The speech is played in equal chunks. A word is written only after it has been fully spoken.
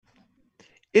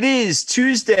It is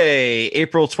Tuesday,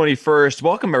 April 21st.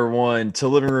 Welcome, everyone, to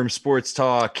Living Room Sports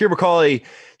Talk. Kieran McCauley.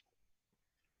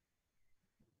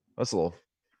 That's a little,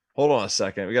 hold on a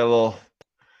second. We got a little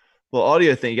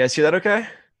audio thing. You guys hear that okay?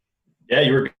 Yeah,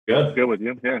 you were good. Good with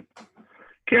you, yeah.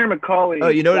 Kieran Oh,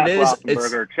 McCauley, you know what it Zach is?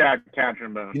 Rothenberger, Chad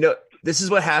Katzenbone. This is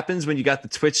what happens when you got the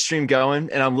Twitch stream going,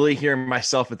 and I'm literally hearing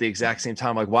myself at the exact same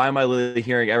time. Like, why am I literally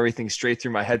hearing everything straight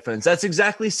through my headphones?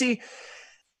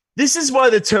 This is why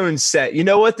the tone's set. You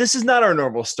know what? This is not our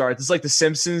normal start. This is like the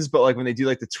Simpsons, but like when they do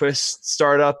like the twist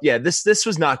startup. Yeah, this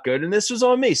was not good, and this was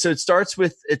on me. So it starts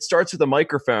with a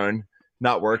microphone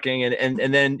not working,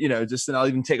 and then just then I'll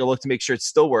even take a look to make sure it's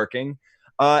still working.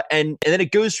 And then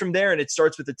it goes from there, and it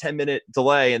starts with a 10-minute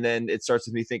delay, and then it starts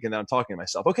with me thinking that I'm talking to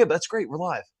myself. Okay, but that's great. We're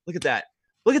live. Look at that.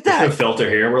 Look at There's no that. filter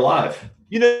here. We're live.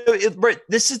 Right.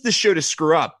 This is the show to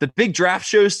screw up. The big draft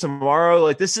shows tomorrow.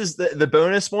 Like this is the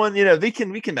bonus one. We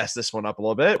can mess this one up a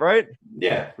little bit, right?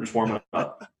 Yeah, we're just warming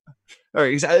up. All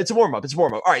right, exactly. It's a warm up.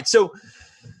 All right, so,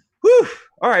 whew.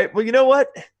 All right. Well, you know what?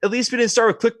 At least we didn't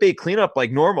start with clickbait cleanup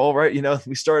like normal, right?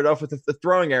 We started off with the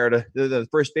throwing error to the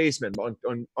first baseman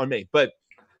on me. But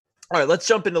all right, let's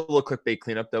jump into a little clickbait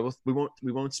cleanup. Though we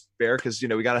won't spare because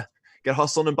we gotta get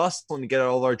hustling and bustling to get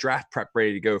all our draft prep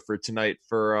ready to go for tonight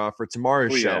for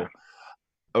tomorrow's show.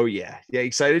 Oh yeah,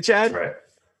 excited, Chad? That's right.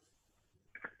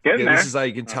 Getting there. This is how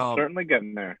you can tell. Certainly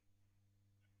getting there.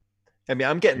 I mean,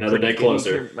 I'm getting another day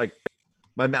closer. Like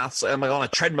my mouth's, I'm like on a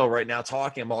treadmill right now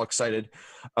talking. I'm all excited.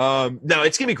 No,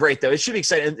 it's gonna be great though. It should be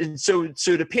exciting. And so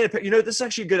to paint a, this is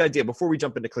actually a good idea. Before we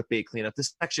jump into clickbait cleanup, this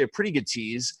is actually a pretty good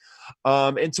tease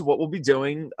into what we'll be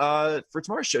doing for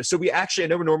tomorrow's show. So I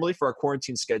know normally for our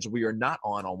quarantine schedule we are not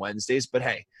on Wednesdays, but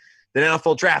hey, the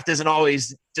NFL draft isn't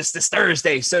always just this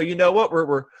Thursday. So you know what,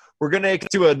 we're gonna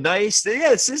do a nice.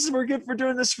 We're good for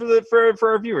doing this for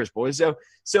our viewers, boys.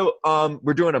 So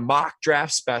we're doing a mock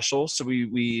draft special. So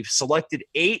we've selected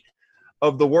 8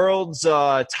 of the world's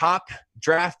top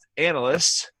draft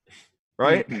analysts,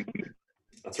 right?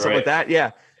 That's Something right. like that,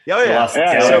 yeah. Oh yeah.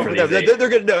 So they're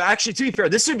gonna no. Actually, to be fair,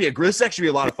 this would actually be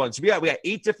a lot of fun. So we got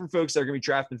 8 different folks that are gonna be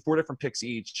drafting 4 different picks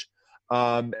each.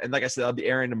 And like I said, I'll be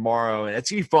airing tomorrow, and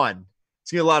it's gonna be fun.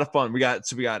 It's gonna be a lot of fun. We got let's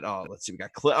see, we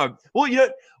got well,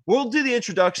 we'll do the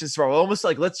introductions tomorrow. Almost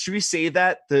like should we save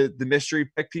that the mystery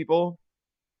pick people?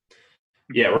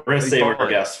 Yeah, we're gonna save our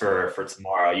guests for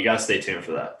tomorrow. You gotta stay tuned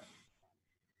for that.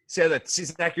 See,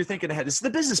 Zach, you're thinking ahead. This is the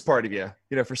business part of you,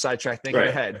 for SideTracked thinking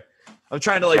ahead. I'm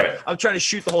trying to I'm trying to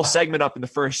shoot the whole segment up in the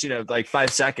first, 5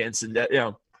 seconds, and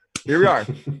here we are.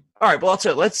 All right, well, I'll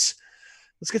tell you, let's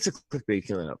get to clickbait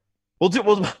killing up.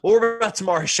 We'll worry about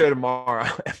tomorrow's show tomorrow.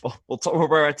 We'll talk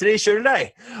about today's show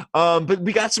today. But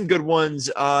we got some good ones.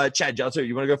 Chad, Jelto,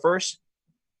 you want to go first?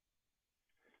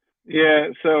 Yeah.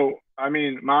 So I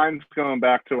mean, mine's going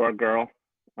back to our girl.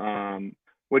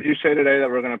 Would you say today that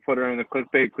we're going to put her in the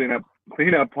clickbait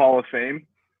cleanup Hall of Fame?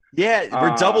 Yeah,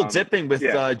 we're double dipping with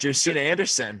Josina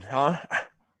Anderson, huh?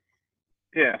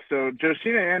 Yeah. So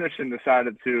Josina Anderson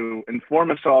decided to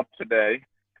inform us all today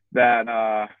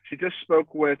that she just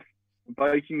spoke with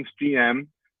Vikings GM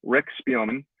Rick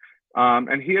Spielman,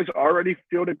 and he has already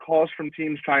fielded calls from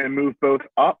teams trying to move both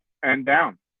up and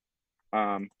down.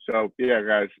 So yeah,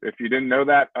 guys, if you didn't know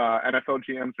that, NFL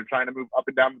GMs are trying to move up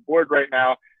and down the board right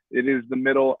now. It is the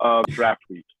middle of draft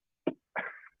week.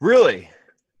 Really?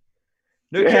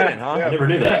 No kidding, huh? I never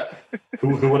knew that.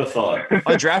 Who would have thought?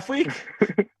 On draft week?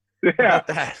 Yeah. About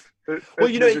that. Well,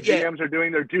 the GMs are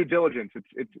doing their due diligence.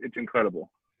 It's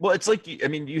incredible. Well, it's like,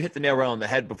 you hit the nail right on the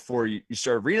head before you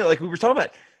started reading it. Like we were talking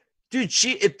about, dude,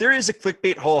 if there is a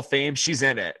clickbait Hall of Fame, she's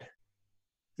in it.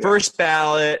 Yeah. First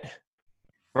ballot,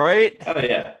 right? Oh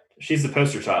yeah, she's the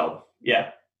poster child.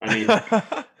 Yeah, I mean,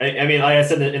 like I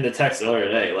said in the text earlier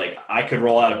today, like I could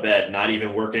roll out of bed, not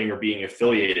even working or being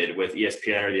affiliated with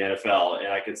ESPN or the NFL, and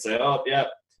I could say, oh yeah,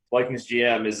 Vikings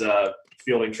GM is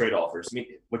fielding trade offers. I mean,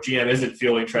 what GM isn't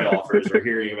fielding trade offers or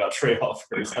hearing about trade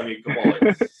offers? I mean, come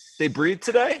on. They breathe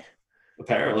today?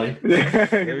 Apparently.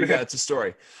 There we go. It's a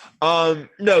story.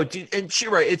 No, dude, and she's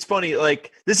right. It's funny.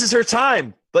 Like, this is her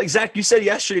time. Like, Zach, you said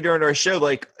yesterday during our show,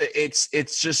 like, it's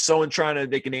just someone trying to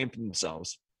make a name for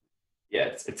themselves. Yeah,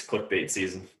 it's clickbait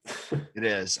season. It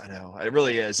is. I know. It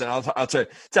really is. And I'll tell you,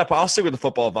 I'll stick with the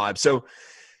football vibe. So, do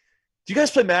you guys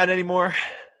play Madden anymore?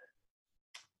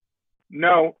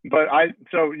 No, but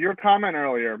so your comment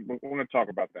earlier, we're going to talk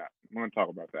about that.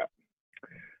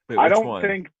 Wait, I which don't one?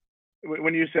 think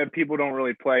when you said people don't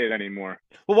really play it anymore.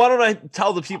 Well, why don't I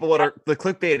tell the people what the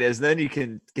clickbait is, and then you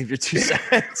can give your 2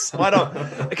 cents. Why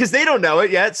don't? Because they don't know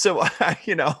it yet, so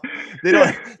they don't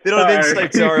have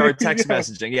insight to our text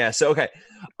messaging. Yeah, so okay.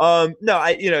 No,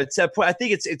 it's that point. I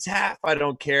think it's half I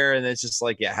don't care, and it's just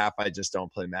like half I just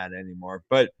don't play Madden anymore.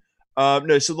 But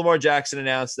no, so Lamar Jackson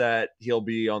announced that he'll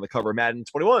be on the cover of Madden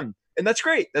 21, and that's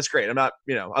great. That's great. I'm not,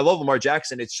 I love Lamar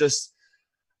Jackson. It's just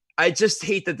I just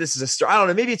hate that this is a star. I don't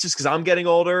know. Maybe it's just because I'm getting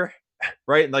older,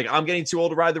 right? Like I'm getting too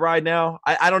old to ride the ride now.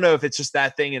 I don't know if it's just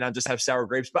that thing and I just have sour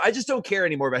grapes, but I just don't care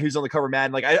anymore about who's on the cover of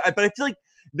Madden. Like but I feel like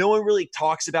no one really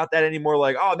talks about that anymore.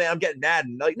 Like, oh man, I'm getting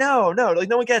Madden. Like, no, like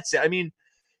no one gets it. I mean,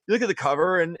 you look at the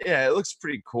cover and it looks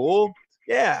pretty cool.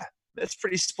 Yeah, that's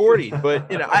pretty sporty, but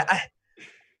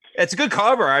it's a good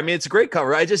cover. I mean, it's a great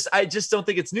cover. I just don't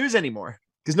think it's news anymore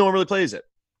because no one really plays it.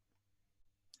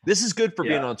 This is good for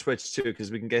being on Twitch too, because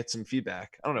we can get some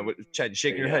feedback. I don't know what Chad, you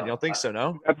shaking your head. You don't think so,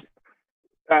 no?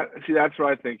 That's where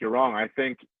I think you're wrong. I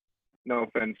think, no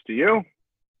offense to you,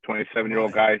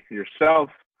 27-year-old guy yourself,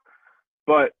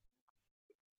 but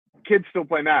kids still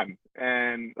play Madden,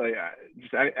 and like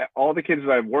all the kids that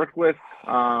I've worked with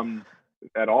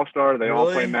at All Star, they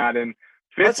all play Madden.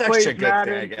 Fifth plays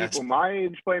Madden. People my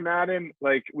age play Madden.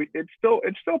 Like it's still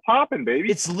popping,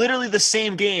 baby. It's literally the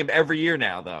same game every year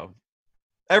now, though.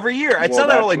 Every year. It's not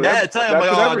that I don't like Madden. It's not that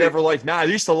I'm like, I never liked Madden.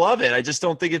 I used to love it. I just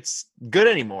don't think it's good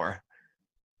anymore.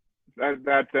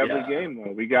 That's every game,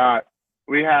 though.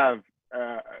 We have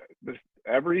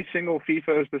every single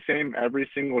FIFA is the same. Every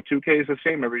single 2K is the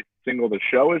same. Every single The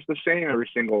Show is the same. Every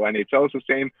single NHL is the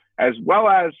same, as well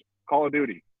as Call of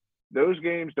Duty. Those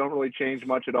games don't really change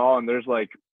much at all, and there's like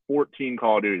 14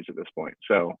 Call of Duties at this point.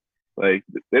 So, like,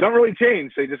 they don't really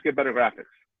change. They just get better graphics.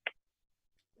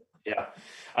 Yeah,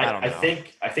 I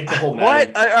think the whole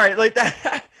Madden. What? All right, like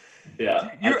that. Yeah.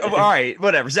 All right,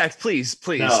 whatever. Zach, please.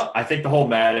 No, I think the whole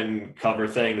Madden cover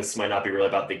thing. This might not be really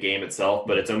about the game itself,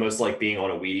 but it's almost like being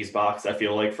on a Wheaties box. I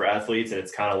feel like for athletes, and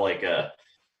it's kind of like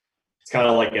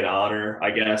an honor, I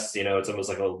guess. It's almost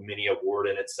like a mini award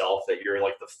in itself that you're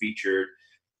like the featured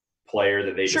player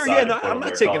that they decide to put I'm on not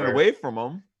their taking cover. it away from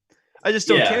them. I just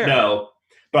don't care. No.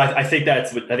 But I think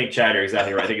Chad, you're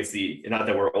exactly right. I think it's not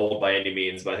that we're old by any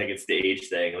means, but I think it's the age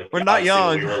thing. Like, we're not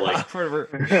young. When we were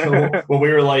like, when we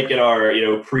were like in our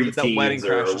preteens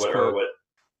or what.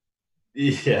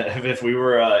 Yeah, if we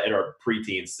were in our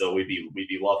preteens still, we'd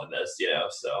be loving this,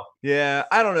 So yeah,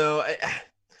 I don't know.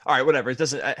 All right, whatever. It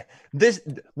doesn't.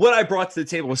 What I brought to the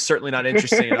table was certainly not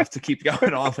interesting enough to keep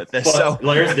going on with this. But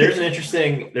there's an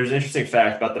interesting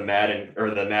fact about the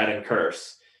Madden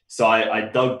curse. So I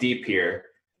dug deep here.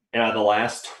 And out of the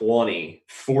last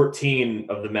 14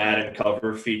 of the Madden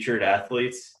cover featured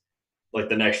athletes, like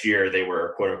the next year they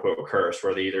were quote unquote cursed,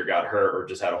 where they either got hurt or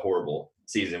just had a horrible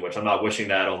season, which I'm not wishing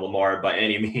that on Lamar by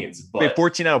any means. But wait,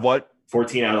 14 out of what?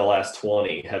 14 out of the last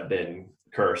 20 have been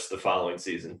cursed the following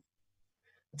season.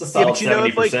 It's a solid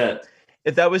 70%.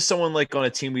 If that was someone like on a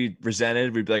team we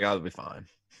resented, we'd be like, oh, it'll be fine.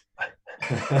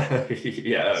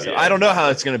 I don't know how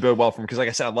that's going to bode well for him because, like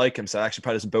I said, I like him, so it actually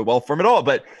probably doesn't bode well for him at all.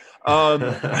 But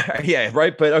yeah,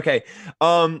 right. But okay,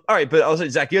 all right. But I'll say,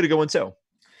 Zach, you had a good one too.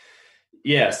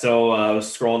 Yeah. So I was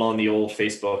scrolling on the old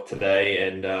Facebook today,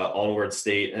 and Onward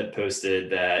State had posted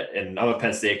that, and I'm a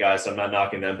Penn State guy, so I'm not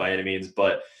knocking them by any means,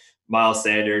 but Miles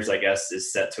Sanders, I guess,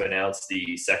 is set to announce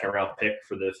the second-round pick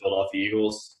for the Philadelphia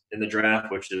Eagles in the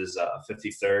draft, which is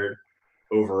 53rd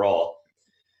overall.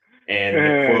 And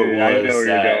the quote was I know where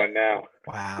you're going now.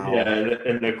 Wow. Yeah,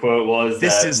 and the quote was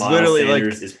this that is Miles literally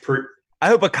Sanders like I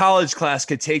hope a college class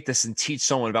could take this and teach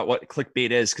someone about what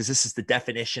clickbait is, because this is the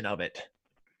definition of it.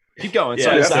 Keep going.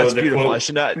 Yeah, so that's beautiful. Quote, I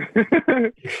should not.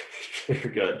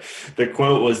 You're good. The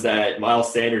quote was that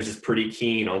Miles Sanders is pretty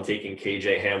keen on taking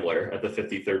KJ Hamler at the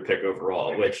 53rd pick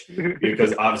overall, which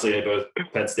because obviously they're both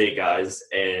Penn State guys,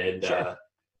 and sure.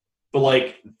 But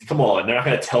like, come on, they're not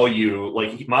going to tell you.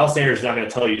 Like, Miles Sanders is not going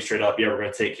to tell you straight up, yeah, we're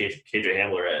going to take KJ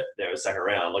Hamler at the second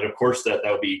round. Like, of course that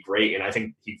would be great, and I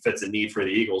think he fits a need for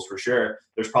the Eagles for sure.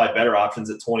 There's probably better options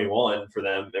at 21 for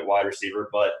them at wide receiver,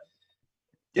 but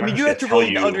I mean, you have to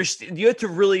really understand. You have to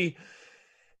really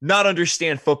not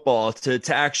understand football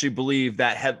to actually believe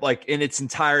that like in its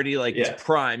entirety, like it's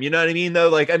prime. You know what I mean? Though,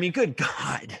 like, I mean, good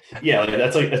God. Yeah, like,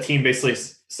 that's like a team basically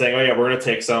saying, "Oh yeah, we're gonna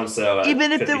take so and so."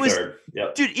 Even if 53rd. It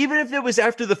was, dude, even if it was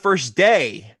after the first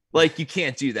day, like you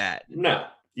can't do that. No,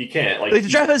 you can't. Like the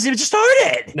draft hasn't even just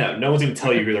started. No one's gonna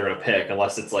tell you who they're gonna pick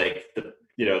unless it's like the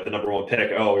number one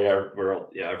pick. Oh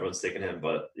yeah, everyone's taking him,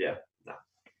 but yeah.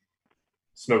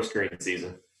 Smokescreen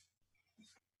season.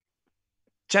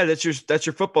 Chad, that's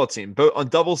your football team, both on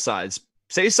double sides.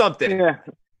 Say something. Yeah.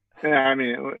 Yeah, I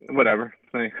mean, whatever.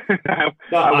 Like,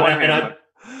 No,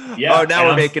 Oh, now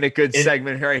we're making a good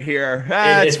segment right here.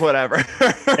 That's whatever.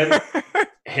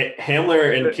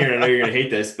 Hamler and Kieran, I know you're gonna hate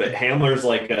this, but Hamler's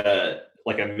like a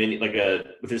mini,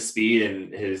 with his speed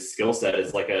and his skill set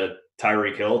is like a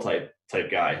Tyreek Hill type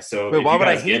guy. So wait, if why you would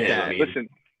I guys hate get him, that? I mean, listen,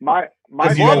 my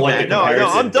if you don't like the no,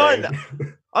 I'm done.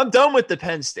 thing. I'm done with the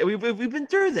Penn State. We've been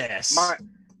through this.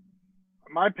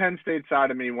 My Penn State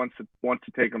side of me wants to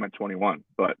take him at 21,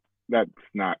 but that's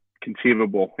not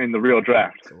conceivable in the real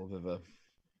draft. It's a little bit of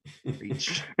a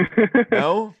reach.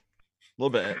 No, a little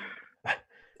bit.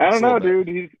 I don't know,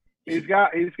 dude. He's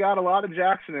got a lot of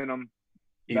Jackson in him.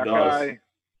 He does. Guy,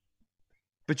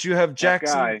 but you have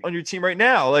Jackson on your team right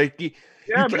now. Like,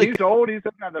 but he's old. He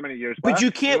doesn't have that many years but left.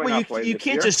 You can't. You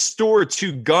can't just store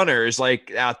two gunners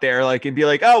like out there, like, and be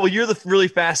like, oh, well, you're the really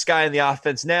fast guy in the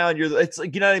offense now, and it's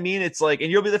like, you know what I mean? It's like,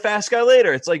 and you'll be the fast guy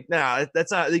later. It's like, nah,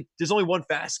 that's not. Like, there's only one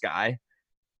fast guy.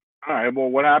 All right. Well,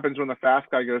 what happens when the fast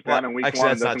guy goes down in week actually,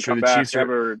 one? That's not true.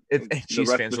 The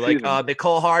Chiefs fans are like,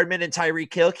 Nicole Hardman and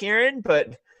Tyreek Hill, Kieran,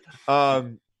 but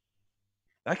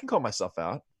I can call myself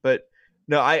out, but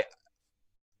no, I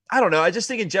don't know. I just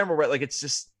think in general, right? Like, it's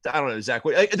just, I don't know, Zach.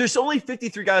 Like, there's only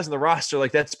 53 guys on the roster.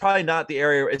 Like, that's probably not the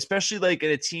area, especially like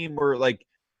in a team where, like,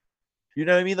 you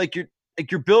know what I mean? Like,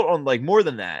 you're built on like more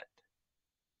than that.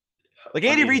 Like,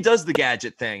 Andy Reid does the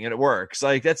gadget thing and it works.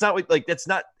 Like, that's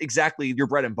not exactly your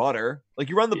bread and butter. Like,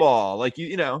 you run the ball, like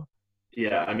you know.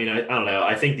 Yeah, I mean, I don't know.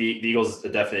 I think the Eagles'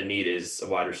 definite need is a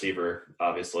wide receiver.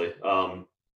 Obviously,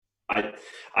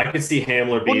 I could see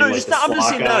Hamler being I'm just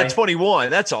saying not at 21.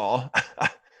 That's all.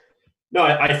 No,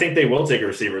 I think they will take a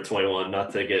receiver at 21.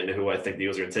 Not to get into who I think the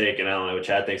Eagles are going to take, and I don't know what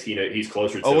Chad thinks. He's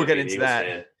closer to. Oh, we'll get into that.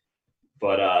 Fan.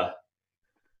 But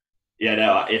yeah,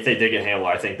 no. If they did get Hamler,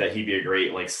 I think that he'd be a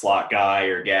great like slot guy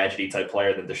or gadgety type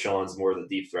player. Than Deshaun's more of the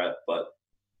deep threat. But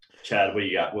Chad, what do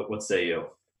you got? What say you?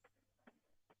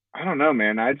 I don't know,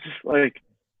 man. I just like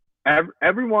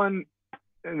everyone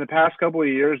in the past couple of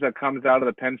years that comes out of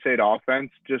the Penn State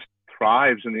offense just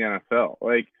thrives in the NFL.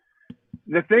 Like,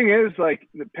 the thing is, like,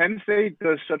 the Penn State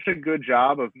does such a good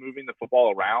job of moving the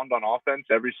football around on offense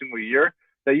every single year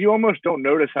that you almost don't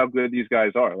notice how good these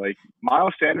guys are. Like,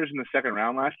 Miles Sanders in the second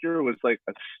round last year was like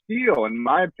a steal, in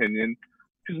my opinion,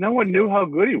 because no one knew how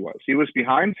good he was. He was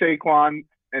behind Saquon,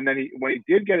 and then when he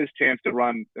did get his chance to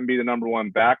run and be the number one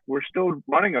back, we're still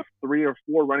running a 3 or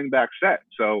 4 running back set.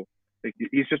 So like,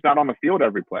 he's just not on the field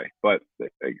every play. But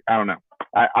like, I don't know.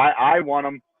 I want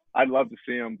him. I'd love to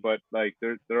see him, but like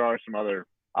there are some other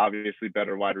obviously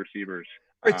better wide receivers.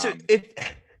 All right, so what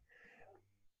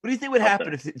do you think would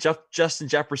happen if Justin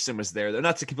Jefferson was there? They're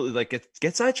not to completely like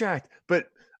get sidetracked, but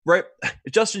right,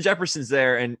 if Justin Jefferson's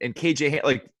there and KJ,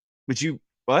 like, would you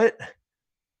what?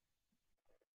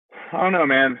 I don't know,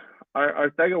 man.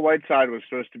 Arcega-Whiteside was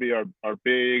supposed to be our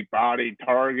big body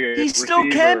target. He still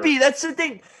can be. That's the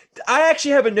thing. I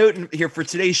actually have a note in here for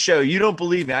today's show. You don't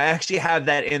believe me. I actually have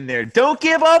that in there. Don't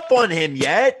give up on him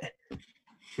yet.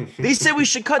 They said we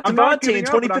should cut Devontae in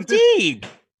 2015.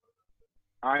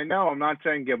 I know. I'm not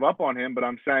saying give up on him, but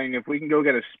I'm saying if we can go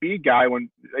get a speed guy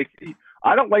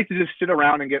I don't like to just sit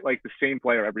around and get like the same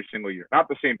player every single year. Not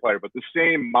the same player, but the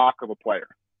same mock of a player.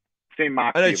 Same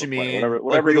mock. I know what you mean.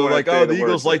 Whatever you're like, oh, the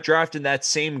Eagles like drafting that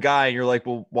same guy, and you're like,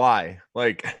 well, why?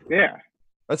 Like, yeah,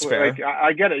 that's fair. Like,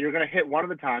 I get it. You're going to hit one of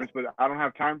the times, but I don't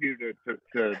have time for you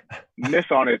to miss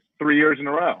on it 3 years in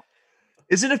a row.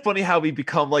 Isn't it funny how we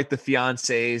become like the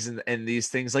fiancés and these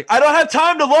things? Like, I don't have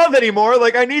time to love anymore.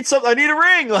 Like, I need a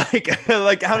ring. Like,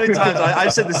 like how many times I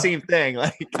said the same thing?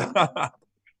 Like,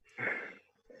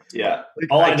 yeah.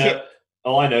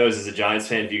 All I know is, as a Giants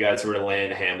fan, if you guys were to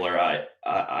land Hamler,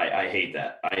 I hate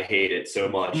that. I hate it so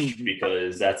much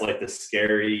because that's like the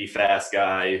scary fast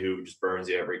guy who just burns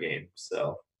you every game.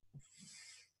 So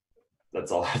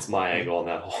that's all. That's my angle on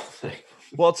that whole thing.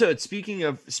 Well, so speaking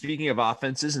of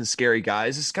offenses and scary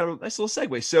guys, it's kind of a nice little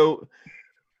segue. So,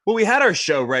 we had our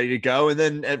show ready to go, and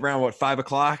then at around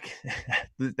 5:00,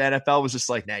 the NFL was just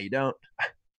like, "Nah, you don't."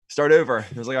 Start over.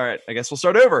 I was like, all right, I guess we'll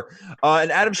start over. And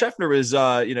Adam Schefter was,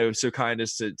 so kind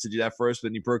as to do that for us. But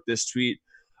then he broke this tweet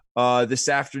this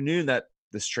afternoon that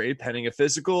this trade, pending a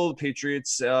physical, the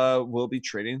Patriots will be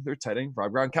trading their tight end,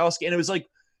 Rob Gronkowski. And it was like,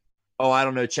 I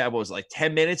don't know, Chad, what was it, like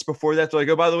 10 minutes before that? They're like,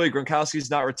 oh, by the way,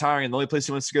 Gronkowski's not retiring. And the only place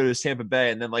he wants to go to is Tampa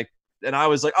Bay. And then and I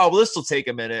was like, oh, well, this will take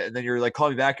a minute. And then you're like,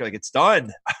 calling me back. You're like, it's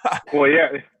done. Well,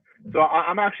 yeah. So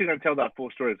I'm actually going to tell that full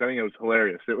story. I think it was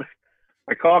hilarious.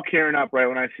 I call Kieran up right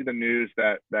when I see the news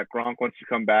that Gronk wants to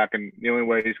come back, and the only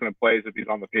way he's going to play is if he's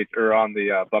on the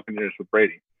Buccaneers with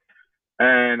Brady.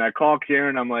 And I call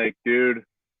Kieran. I'm like, dude,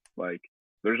 like,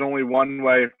 there's only one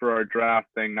way for our draft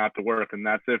thing not to work, and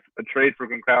that's if a trade for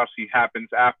Gronkowski happens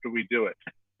after we do it.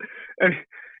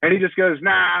 And he just goes,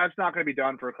 nah, it's not going to be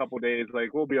done for a couple of days.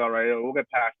 Like, we'll be all right. We'll get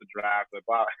past the draft. Like,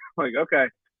 wow. Like, okay.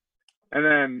 And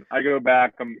then I go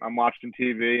back. I'm watching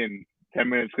TV, and 10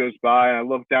 minutes goes by, and I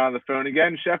look down at the phone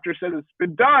again. Schefter says it's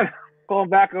been done. Calling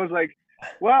back, I was like,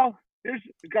 well,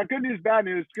 got good news, bad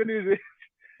news. Good news is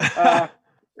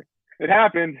it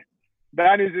happened.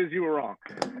 Bad news is you were wrong.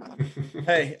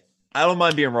 Hey, I don't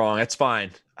mind being wrong. That's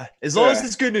fine. As long as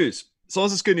it's good news. As long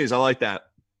as it's good news, I like that.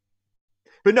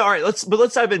 But no, all right, let's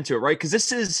dive into it, right?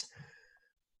 Because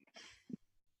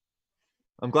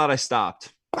I'm glad I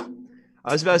stopped.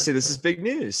 I was about to say this is big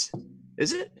news.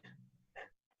 Is it?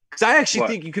 Because I actually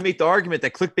think you can make the argument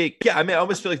that clickbait. Yeah, I mean, I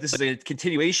almost feel like this is a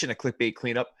continuation of clickbait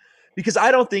cleanup because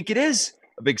I don't think it is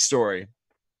a big story.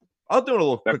 I'll do a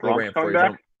little quick rant for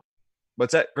you.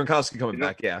 What's that? Gronkowski coming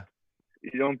back? Yeah.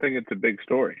 You don't think it's a big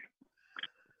story?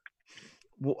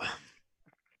 Well,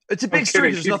 it's a big story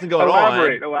because there's nothing going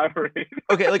on. Elaborate.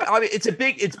 Okay, like I mean, it's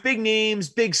big names,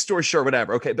 big story, sure,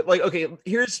 whatever. Okay, but like, okay,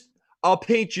 I'll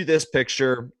paint you this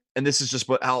picture, and this is just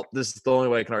this is the only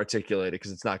way I can articulate it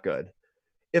because it's not good.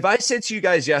 If I said to you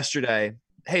guys yesterday,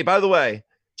 hey, by the way,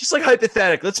 just like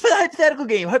hypothetical, let's play a hypothetical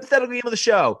game of the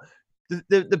show.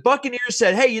 The Buccaneers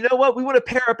said, hey, you know what? We want to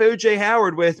pair up OJ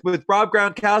Howard with Rob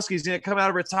Gronkowski. He's going to come out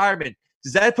of retirement.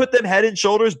 Does that put them head and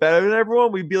shoulders better than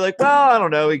everyone? We'd be like, well, I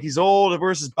don't know. Like, he's old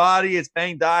versus body. It's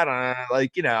banged out.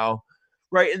 Like, you know,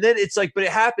 right? And then it's like, but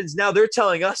it happens now. They're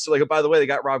telling us, like, oh, by the way, they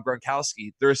got Rob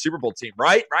Gronkowski. They're a Super Bowl team,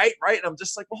 right? And I'm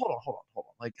just like, well, hold on.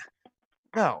 Like,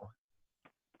 no.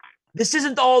 This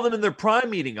isn't all of them in their prime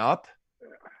meeting up.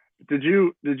 Did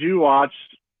you watch?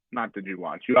 Not did you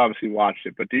watch? You obviously watched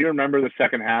it, but do you remember the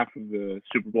second half of the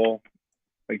Super Bowl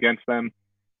against them,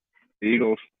 the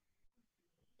Eagles?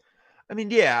 I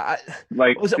mean, yeah.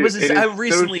 I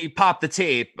recently popped the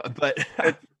tape, but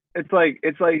it's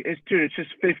just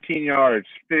 15 yards.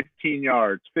 Like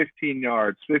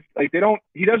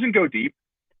he doesn't go deep.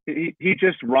 He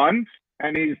just runs,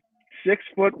 and he's 6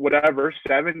 foot, whatever,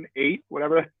 7, 8,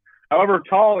 whatever, however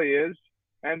tall he is.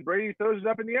 And Brady throws it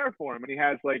up in the air for him. And he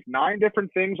has like 9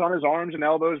 different things on his arms and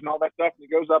elbows and all that stuff. And he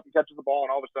goes up and catches the ball,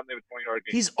 and all of a sudden they have a 20-yard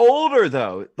game. He's older,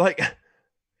 though. Like,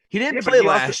 he didn't play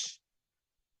last.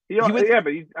 I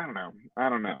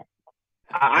don't know.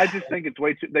 I just think it's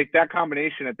way too, like, that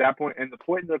combination at that point and the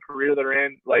point in their career they're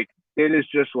in, like, it is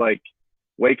just like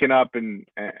waking up and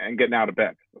getting out of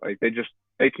bed. Like,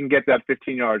 they can get that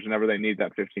 15 yards whenever they need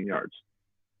that 15 yards.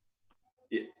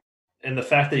 Yeah. And the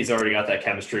fact that he's already got that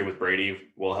chemistry with Brady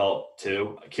will help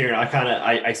too. Kieran,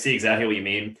 I see exactly what you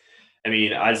mean. I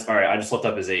mean, I just looked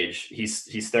up his age.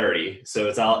 He's 30, so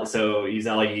he's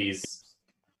not like he's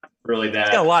really that.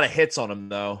 He's got a lot of hits on him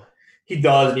though. He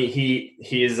does.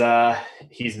 He's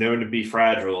known to be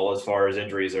fragile as far as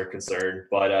injuries are concerned.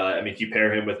 But I mean, if you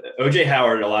pair him with OJ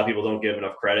Howard, a lot of people don't give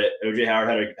enough credit. OJ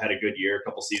Howard had a good year a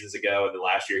couple seasons ago, and then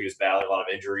last year he was battling a lot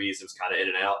of injuries. It was kind of in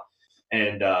and out,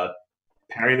 and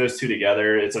pairing those two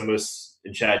together, it's almost,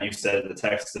 and Chad, you said in the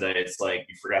text today, it's like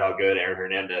you forgot how good Aaron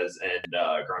Hernandez and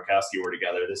Gronkowski were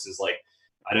together. This is like,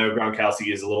 I know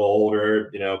Gronkowski is a little older,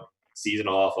 you know, season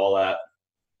off, all that.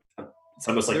 It's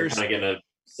almost like you're kind of getting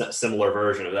a similar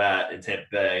version of that in Tampa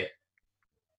Bay.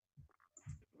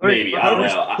 Maybe, I don't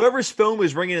know. Whoever's phone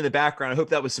was ringing in the background, I hope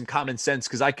that was some common sense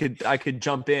because I could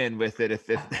jump in with it if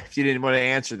you didn't want to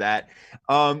answer that.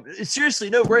 Seriously,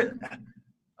 no,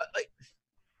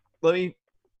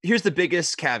 here's the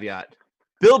biggest caveat.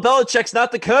 Bill Belichick's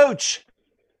not the coach.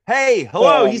 Hey,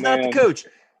 hello, he's not the coach.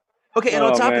 Okay, and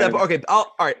on top of that, okay,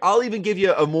 I'll even give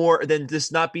you a more than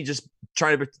just not be just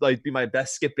trying to like be my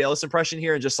best Skip Bayless impression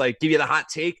here and just like give you the hot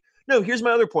take. No, here's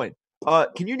my other point.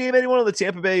 Can you name anyone on the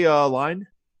Tampa Bay line?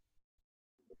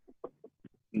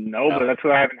 No, but that's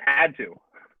what I haven't had to.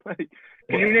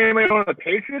 Can you name anyone on the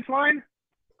Patriots line?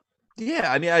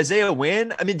 Yeah, I mean Isaiah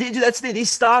Wynn. I mean, that's the thing. They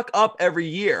stock up every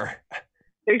year.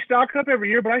 They stock up every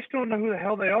year, but I still don't know who the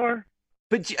hell they are.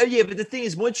 But yeah, but the thing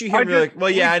is, once you hear, you're like, well,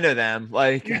 yeah, I know them.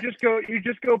 Like you just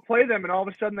go play them, and all of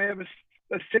a sudden they have a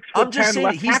 6 foot. I'm just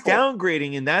saying he's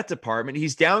downgrading in that department.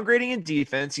 He's downgrading in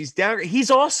defense.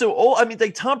 He's also old. I mean,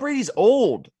 like Tom Brady's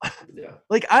old. Yeah.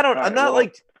 Like I'm not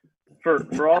like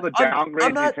for all the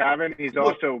downgrades he's having, he's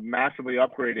also massively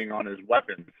upgrading on his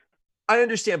weapons. I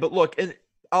understand, but look, and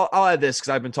I'll add this because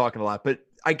I've been talking a lot, but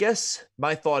I guess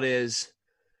my thought is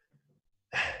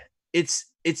it's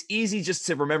easy just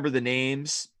to remember the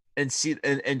names and see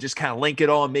and just kind of link it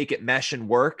all and make it mesh and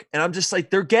work. And I'm just like,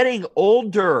 they're getting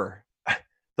older.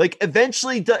 Like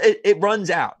eventually it runs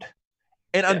out.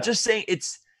 And I'm just saying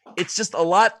it's just a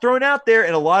lot thrown out there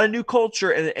and a lot of new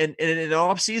culture and in an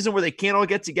off season where they can't all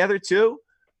get together too.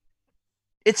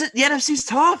 The NFC's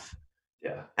tough.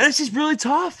 Yeah. NFC's really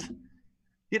tough.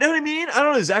 You know what I mean? I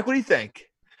don't know, Zach. What do you think?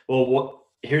 Well,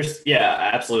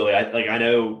 absolutely. I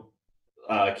know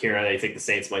Kieran, I think the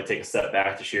Saints might take a step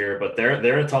back this year, but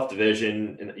they're in a tough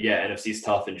division, and NFC's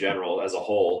tough in general as a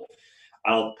whole.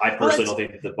 I personally don't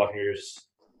think that the Buccaneers.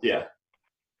 Yeah.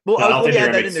 Well, no, let me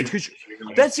add that in there because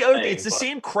that's the other thing. It's the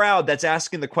same crowd that's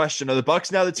asking the question: are the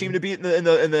Bucs now the team to beat in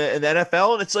the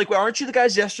NFL? And it's like, well, aren't you the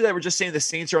guys yesterday that were just saying the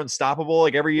Saints are unstoppable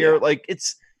like every year? Yeah. Like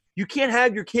you can't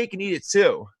have your cake and eat it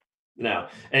too. No,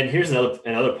 and here's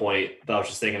another point that I was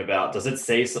just thinking about. Does it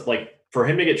say like for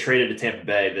him to get traded to Tampa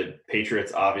Bay, the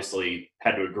Patriots obviously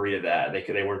had to agree to that.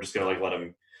 They weren't just going to like let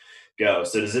him go.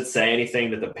 So does it say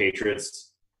anything that the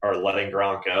Patriots are letting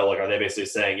Gronk go? Like, are they basically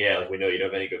saying, yeah, like we know you don't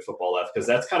have any good football left? Because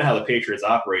that's kind of how the Patriots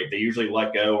operate. They usually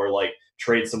let go or like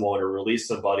trade someone or release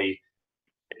somebody,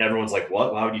 and everyone's like,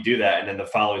 what? Why would you do that? And then the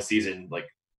following season, like,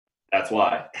 that's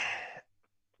why.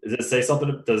 Does it say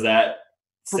something? Does that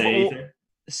say anything?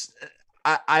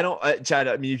 I don't, Chad.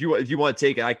 I mean, if you want to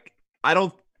take it, I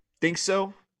don't think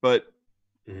so. But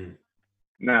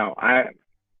no,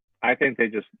 I think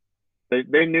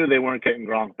they knew they weren't getting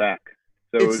Gronk back.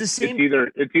 So it's the same.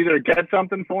 It's either get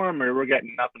something for him or we're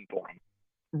getting nothing for him.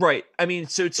 Right. I mean,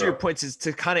 so to your points is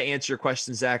to kind of answer your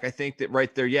question, Zach. I think that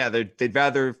right there, they'd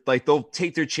rather they'll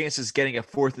take their chances getting a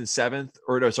 4th and 7th,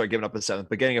 or no, sorry, giving up a 7th,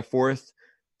 but getting a 4th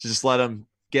to just let them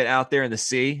get out there in the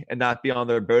sea and not be on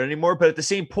their boat anymore. But at the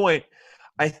same point,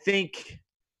 I think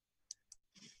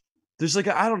there's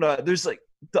I don't know. There's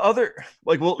the other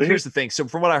here's the thing. So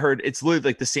from what I heard, it's literally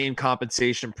like the same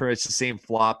compensation, pretty much the same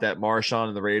flop that Marshawn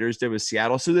and the Raiders did with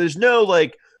Seattle. So there's no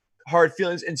hard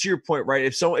feelings. And to your point, right?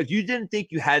 If you didn't think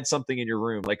you had something in your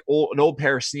room, like an old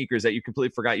pair of sneakers that you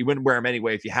completely forgot, you wouldn't wear them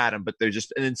anyway if you had them. But they're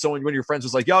just, and then one of your friends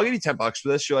was like, "Yo, I'll give you $10 for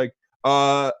this." You're like,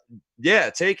 yeah,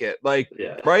 take it.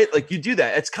 Right? Like you do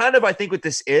that. It's kind of, I think, what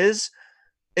this is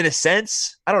in a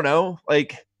sense. I don't know.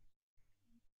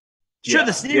 Sure,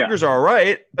 the sneakers are all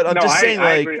right, but I'm just saying,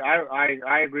 I agree.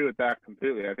 I agree with that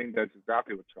completely. I think that's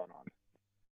exactly what's going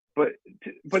on.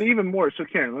 But even more. So,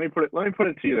 Kieran, let me put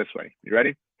it to you this way. You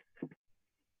ready?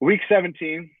 Week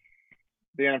 17,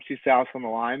 the NFC South on the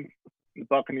line. The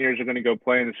Buccaneers are going to go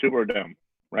play in the Superdome,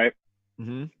 right?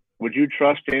 Mm-hmm. Would you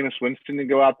trust Jameis Winston to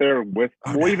go out there with?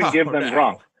 We'll even give them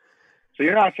Gronk. So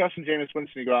you're not trusting Jameis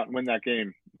Winston to go out and win that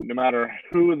game, no matter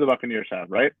who the Buccaneers have,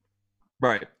 right?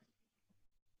 Right.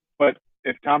 But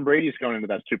if Tom Brady's going into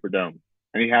that Superdome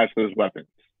and he has those weapons,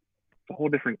 it's a whole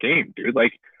different game, dude.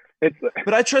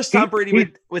 But I trust Tom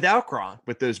Brady without Gronk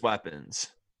with those weapens.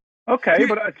 Okay,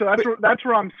 that's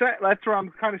where I'm saying. That's where I'm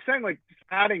kind of saying, just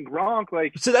adding Gronk,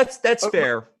 So that's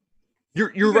fair.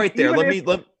 You're right there.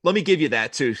 Let me give you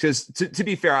that too, because to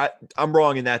be fair, I'm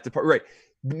wrong in that department.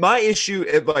 Right. My issue,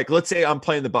 let's say I'm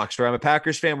playing the Bucs, right? I'm a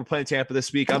Packers fan. We're playing Tampa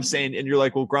this week. I'm saying, and you're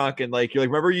like, well, Gronk, and you're like,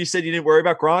 remember you said you didn't worry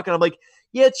about Gronk, and I'm like,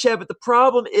 yeah, Chad, but the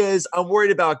problem is I'm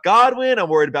worried about Godwin. I'm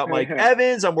worried about Mike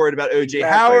Evans. I'm worried about OJ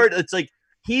Howard. It's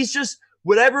he's just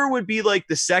whatever would be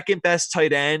the second best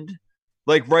tight end,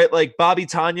 like Bobby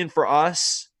Tonyan for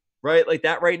us, right? Like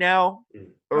that right now,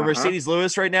 or Mercedes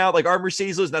Lewis right now. Our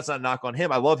Mercedes Lewis, that's not a knock on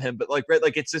him. I love him, but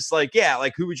it's just who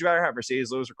would you rather have,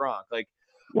 Mercedes Lewis or Gronk?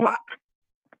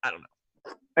 I don't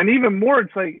know. And even more,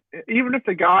 it's even if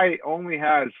the guy only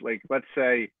has let's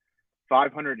say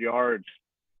 500 yards,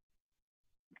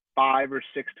 5 or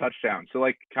 6 touchdowns. So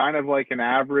kind of an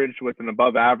average with an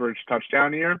above average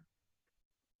touchdown year.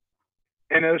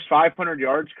 And those 500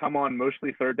 yards come on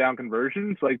mostly third down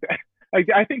conversions.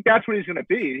 I think that's what he's going to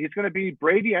be. He's going to be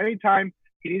Brady anytime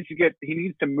he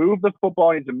needs to move the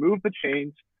football, he needs to move the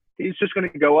chains. He's just going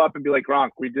to go up and be like,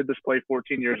 Gronk, we did this play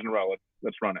 14 years in a row.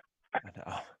 Let's run it. I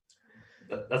know.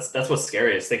 That's what's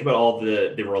scary is think about all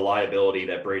the reliability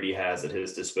that Brady has at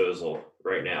his disposal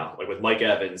right now. With Mike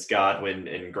Evans, Godwin,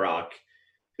 and Gronk,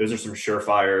 those are some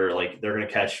surefire, they're going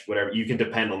to catch whatever. You can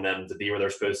depend on them to be where they're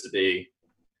supposed to be.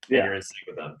 And you're in sync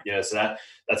with them. So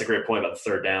that's a great point about the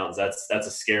third downs. That's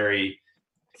a scary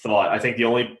thought. I think the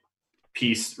only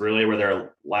piece really where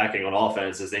they're lacking on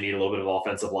offense is they need a little bit of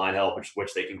offensive line help,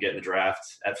 which they can get in the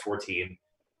draft at 14.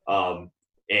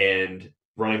 And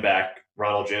running back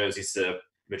Ronald Jones needs to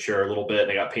mature a little bit.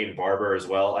 They got Peyton Barber as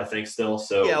well, I think, still.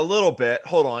 So yeah, a little bit.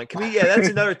 Hold on. Can we? Yeah, that's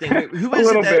another thing. Who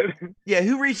is it that? Yeah,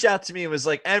 who reached out to me and was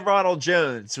like, "And Ronald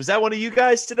Jones." Was that one of you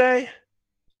guys today?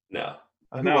 No.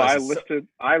 No, I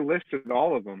listed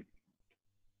all of them.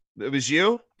 It was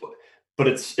you? But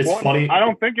it's funny. I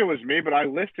don't think it was me, but I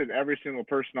listed every single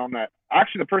person on that.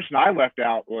 Actually, the person I left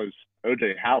out was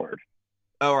OJ Howard.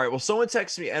 All right. Well, someone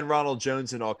texted me and Ronald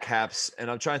Jones in all caps,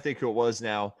 and I'm trying to think who it was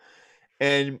now.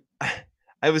 And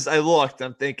I looked,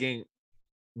 I'm thinking,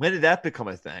 when did that become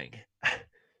a thing?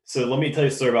 So let me tell you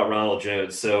a story about Ronald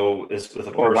Jones. So this with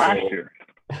last year.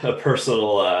 a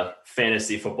personal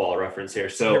fantasy football reference here.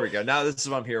 So here we go. Now this is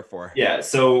what I'm here for. Yeah.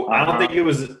 So I don't think it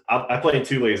was. I played in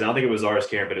 2 leagues. I don't think it was ours,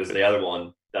 Kieran, but it was the other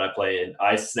one that I played in.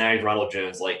 I snagged Ronald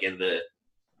Jones like in the.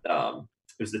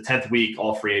 It was the 10th week,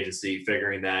 all free agency,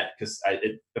 figuring that because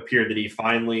it appeared that he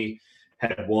finally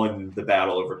had won the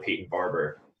battle over Peyton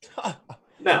Barber.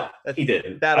 No, he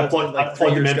didn't. I plugged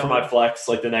him in for my flex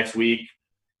like the next week,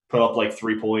 put up like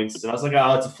 3 points, and I was like,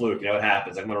 "Oh, it's a fluke. You know, it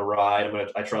happens. I'm gonna ride.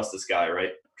 I trust this guy,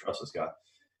 right? Trust this guy."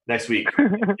 Next week,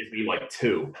 gives me like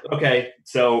 2. Okay,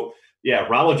 so yeah,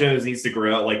 Ronald Jones needs to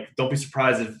grow. Like, don't be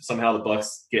surprised if somehow the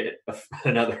Bucs get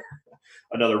another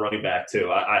running back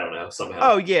too. I don't know somehow.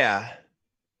 Oh yeah,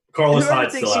 Carlos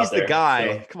Hyde's still out there. The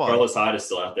guy. So, come on, Carlos Hyde is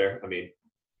still out there. I mean,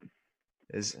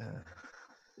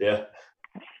 yeah.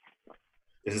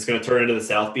 Is this going to turn into the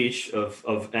South Beach of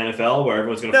NFL where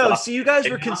everyone's going to? No, so you guys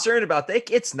were concerned about that.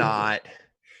 It's not.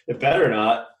 It better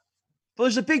not. Well,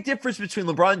 there's a big difference between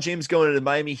LeBron James going to the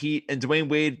Miami Heat and Dwayne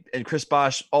Wade and Chris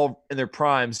Bosh all in their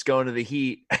primes going to the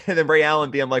Heat, and then Ray Allen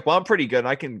being like, "Well, I'm pretty good. And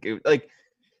I can go." Like,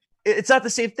 it's not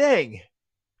the same thing.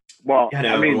 Well,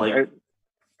 I mean,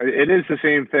 it is the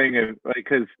same thing,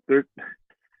 because they're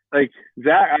like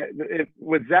Zach.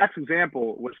 With Zach's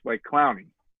example was like Clowney.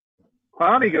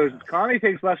 Clowney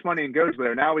takes less money and goes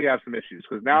there. Now we have some issues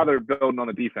because now they're building on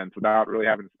the defense without really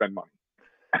having to spend money.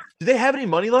 Do they have any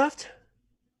money left?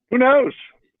 Who knows?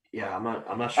 Yeah, I'm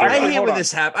not sure. I hate when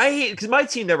this happens. I hate because my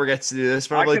team never gets to do this.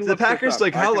 But I'm like, the Packers,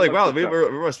 like, how, like, wow, we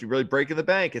must be really breaking the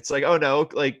bank. It's like, oh no,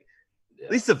 like, at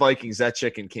least the Vikings, that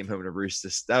chicken came home to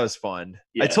roost. That was fun.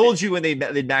 Yeah, I told you when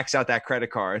they max out that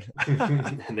credit card.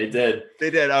 And they did.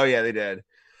 They did. Oh yeah, they did.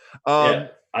 Yeah,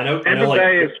 I know. Tampa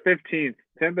Bay is 15th.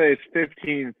 Tampa Bay is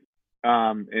 15th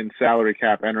in salary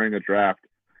cap entering the draft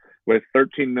with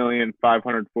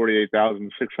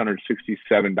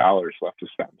 $13,548,667 left to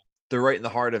spend. They're right in the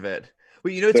heart of it.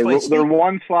 Well, you know, they're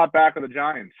one slot back of the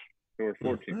Giants. They were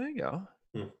 14th. There you go.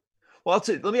 Well,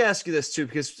 let me ask you this too,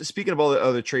 because speaking of all the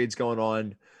other trades going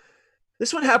on,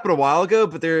 this one happened a while ago,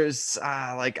 but there's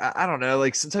I don't know,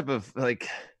 like some type of like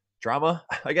drama,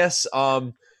 I guess,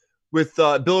 with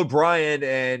Bill O'Brien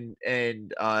and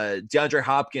DeAndre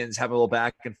Hopkins having a little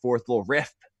back and forth, little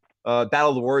riff, battle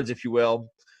of the words, if you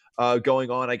will, going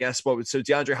on. I guess so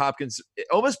DeAndre Hopkins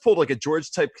almost pulled like a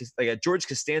George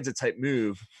Costanza type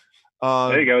move.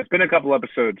 There you go. It's been a couple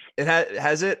episodes. It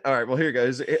has it. All right. Well, here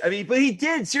goes. I mean, but he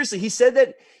did seriously. He said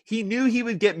that he knew he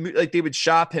would get like they would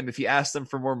shop him if he asked them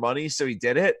for more money, so he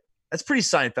did it. That's pretty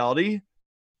Seinfeld-y.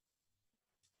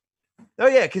 Oh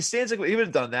yeah, Costanza, he would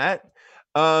have done that.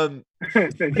 But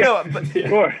I think no.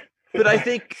 But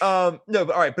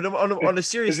all right. But on a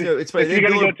serious note, it's is he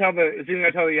gonna tell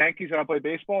the Yankees how to play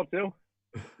baseball too?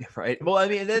 Right. Well, I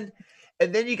mean,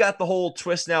 and then you got the whole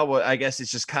twist now. What I guess it's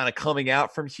just kind of coming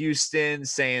out from Houston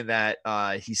saying that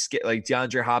he skipped, like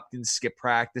DeAndre Hopkins skipped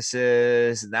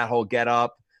practices and that whole get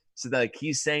up. So that like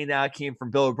he's saying now it came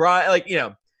from Bill O'Brien, like, you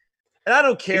know, and I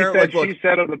don't care. He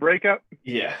said of the breakup.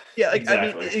 Yeah. Yeah. Like, exactly.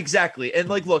 I mean, exactly. And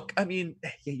like, look, I mean,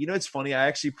 you know, it's funny. I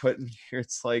actually put in here,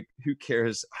 it's like, who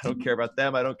cares? I don't care about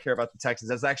them. I don't care about the Texans.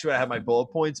 That's actually what I have my bullet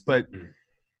points, but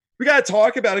we got to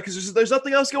talk about it because there's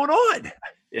nothing else going on.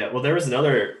 Yeah, well, there was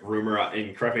another rumor,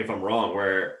 and correct me if I'm wrong,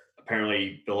 where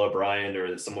apparently Bill O'Brien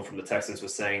or someone from the Texans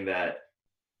was saying that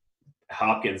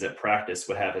Hopkins at practice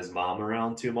would have his mom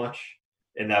around too much,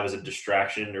 and that was a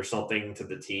distraction or something to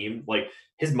the team. Like,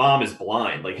 his mom is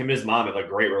blind. Like, him and his mom have a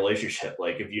great relationship.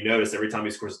 Like, if you notice, every time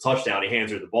he scores a touchdown, he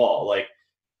hands her the ball. Like,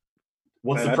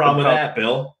 what's the problem with that,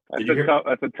 Bill?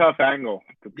 That's a tough angle.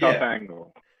 It's a tough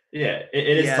angle. Yeah,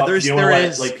 it is tough. You don't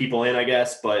want to let people in, I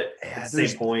guess, but at the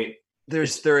same point, there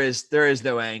is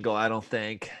no angle, I don't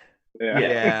think.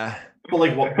 Yeah. But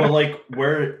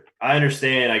where I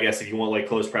understand, I guess, if you want like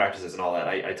close practices and all that,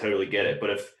 I totally get it. But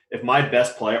if my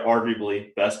best player,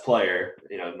 arguably best player,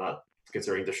 you know, not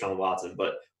considering Deshaun Watson,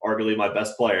 but arguably my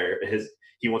best player,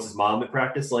 he wants his mom at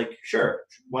practice, like, sure,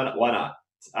 why not?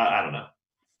 I don't know.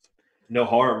 No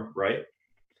harm, right?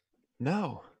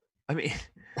 No. I mean,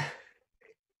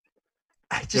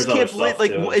 I just can't believe,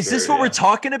 like, is this what we're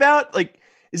talking about? Like,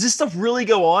 is this stuff really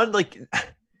go on? Like,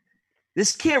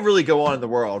 this can't really go on in the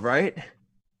world, right?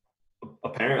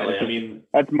 Apparently. I mean,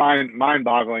 that's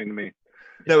mind-boggling to me.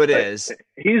 No, it is.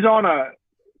 He's on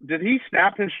did he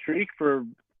snap his streak for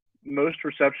most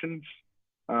receptions?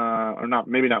 Or not,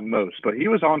 maybe not most, but he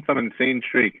was on some insane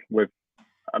streak with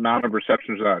amount of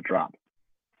receptions without a drop.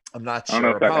 I'm not I don't know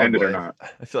sure. if that Probably. ended or not.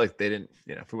 I feel like they didn't.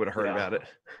 If we would have heard about it.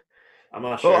 I'm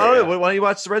not sure. Well, I don't know. Why don't you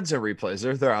watch the Red Zone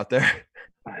replays? They're out there.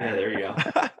 Yeah, there you go.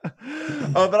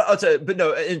 But I'll tell you. But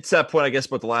no, it's that point. I guess.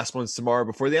 But the last one's tomorrow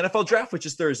before the NFL draft, which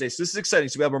is Thursday. So this is exciting.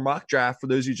 So we have our mock draft for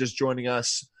those of you just joining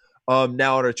us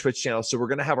now on our Twitch channel. So we're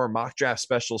gonna have our mock draft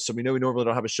special. So we know we normally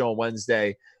don't have a show on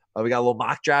Wednesday. We got a little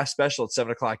mock draft special at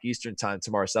 7:00 Eastern time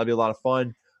tomorrow. So that'll be a lot of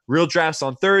fun. Real drafts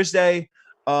on Thursday.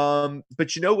 But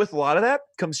with a lot of that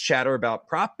comes chatter about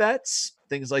prop bets,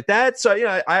 things like that. So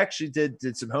I actually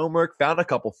did some homework, found a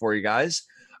couple for you guys.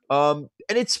 And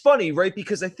it's funny, right?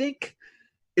 Because I think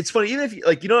it's funny, even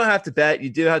if you don't have to bet, you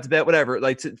do have to bet, whatever.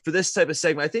 For this type of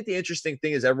segment, I think the interesting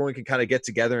thing is everyone can kind of get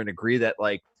together and agree that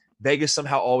Vegas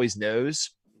somehow always knows.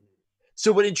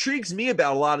 So what intrigues me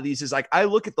about a lot of these is I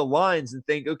look at the lines and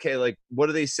think, okay, what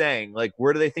are they saying?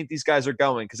 Where do they think these guys are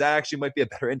going? Because that actually might be a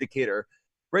better indicator,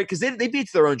 right? Because they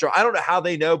beat their own draw. I don't know how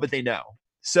they know, but they know.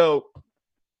 So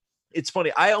it's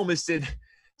funny. I almost did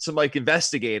some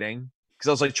investigating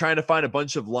because I was trying to find a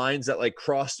bunch of lines that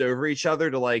crossed over each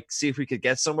other to see if we could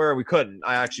get somewhere, and we couldn't.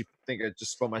 I actually think I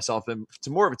just spun myself into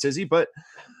more of a tizzy. But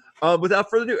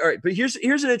without further ado, all right. But here's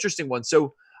an interesting one.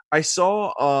 So I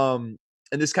saw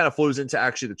and this kind of flows into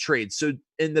actually the trade. So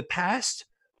in the past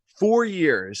 4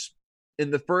 years, in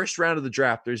the first round of the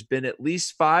draft, there's been at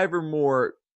least 5 or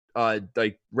more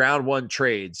round one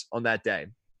trades on that day.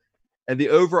 And the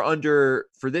over under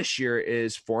for this year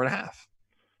is 4.5.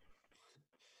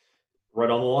 Right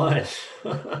on the line.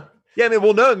 Yeah,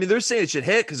 they're saying it should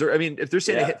hit because if they're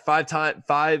saying it hit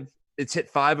 5, it's hit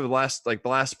 5 of the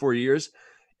last 4 years.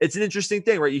 It's an interesting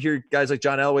thing, right? You hear guys like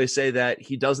John Elway say that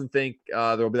he doesn't think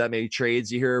there will be that many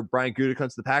trades. You hear Brian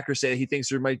Gutekunst to the Packers say that he thinks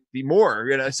there might be more.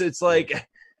 So it's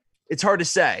it's hard to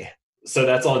say. So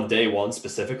that's on day one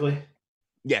specifically?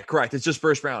 Yeah, correct. It's just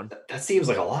first round. That seems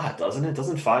like a lot, doesn't it?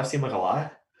 Doesn't 5 seem like a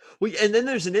lot? Well, and then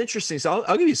there's an interesting. So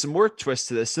I'll give you some more twists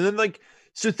to this. And then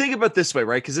so think about it this way,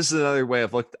 right? Because this is another way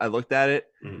I looked at it.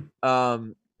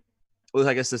 Mm-hmm. Well,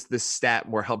 I guess this stat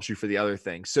more helps you for the other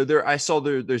thing. So I saw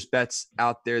there's bets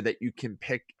out there that you can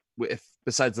pick with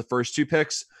besides the first 2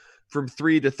 picks from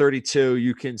 3 to 32.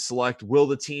 You can select, will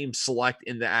the team select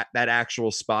in that actual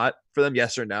spot for them?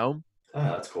 Yes or no. Oh,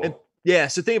 that's cool. And, yeah.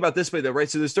 So think about it this way though, right?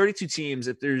 So there's 32 teams.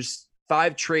 If there's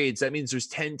 5 trades, that means there's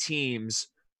 10 teams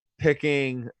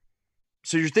picking.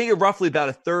 So you're thinking roughly about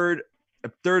a third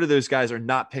of those guys are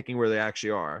not picking where they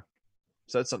actually are.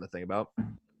 So that's something to think about.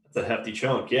 It's a hefty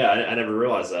chunk. Yeah, I never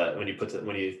realized that when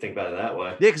you think about it that way.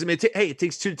 Yeah, because it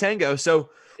takes 2 to tango. So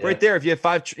right there, if you have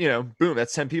 5, boom,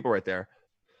 that's 10 people right there.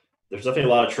 There's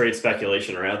definitely a lot of trade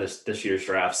speculation around this year's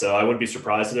draft. So I wouldn't be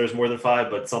surprised if there's more than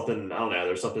 5, but something, I don't know,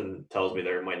 there's something tells me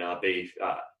there might not be.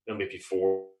 Maybe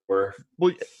 4.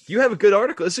 Well, you have a good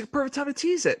article. It's a perfect time to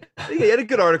tease it. You had a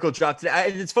good article drop today.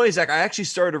 And it's funny, Zach, I actually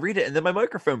started to read it and then my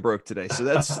microphone broke today. So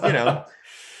that's,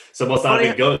 So it must not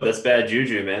be good. That's bad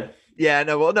juju, man. Yeah,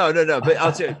 no. But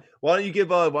I'll tell you, why don't you give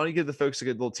the folks a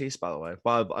good little taste, by the way,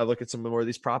 while I look at some more of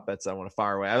these prop bets I want to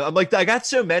fire away. I'm I got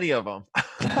so many of them.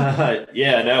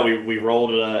 Yeah, no, we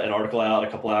rolled an article out a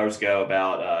couple hours ago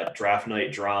about draft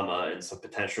night drama and some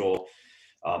potential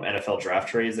NFL draft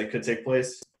trades that could take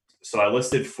place. So I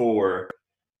listed 4.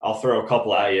 I'll throw a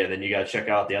couple at you, and then you got to check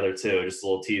out the other 2. Just a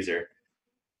little teaser.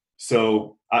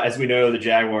 So as we know, the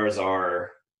Jaguars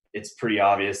it's pretty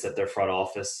obvious that their front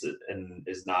office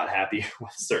is not happy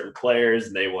with certain players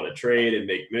and they want to trade and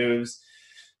make moves.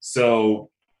 So,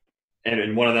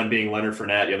 and one of them being Leonard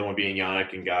Fournette, the other one being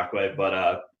Yannick Ngakoue.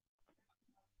 But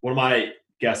one of my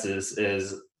guesses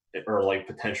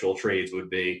potential trades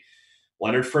would be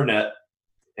Leonard Fournette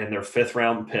and their 5th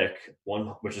round pick,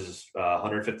 which is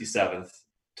 157th,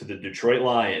 to the Detroit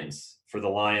Lions for the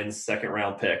Lions' 2nd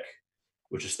round pick,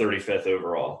 which is 35th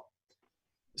overall.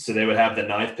 So they would have the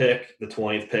 9th pick, the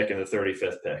 20th pick, and the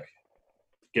 35th pick.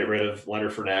 Get rid of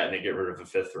Leonard Fournette and then get rid of a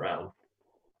 5th round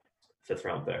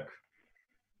pick.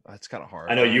 That's kind of hard.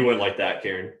 I know you wouldn't like that,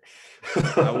 Kieran.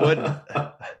 I wouldn't.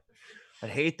 I'd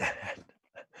hate that.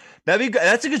 That'd be good.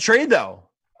 That's a good trade, though.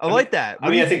 I like that. I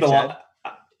think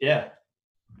yeah.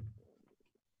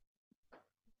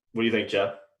 What do you think,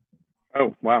 Jeff?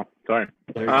 Oh, wow. Sorry.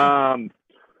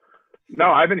 No,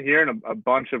 I've been hearing a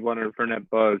bunch of Leonard Fournette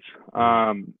buzz.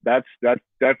 That's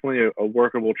definitely a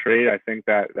workable trade. I think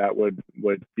that would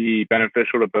be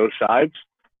beneficial to both sides.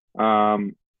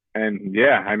 And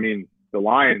yeah, the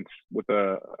Lions with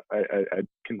a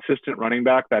consistent running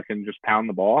back that can just pound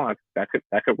the ball, that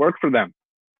could work for them.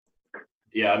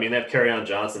 Yeah, I mean they have Kerryon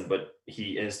Johnson, but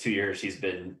he in his 2 years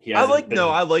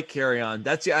I like Kieran.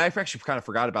 I actually kind of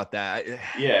forgot about that.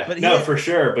 Yeah, But no, for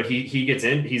sure. But he gets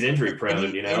in. He's injury prone,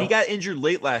 and he got injured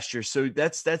late last year. So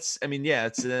that's. I mean, yeah,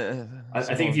 it's.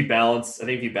 I think if you balance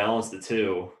the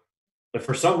two, but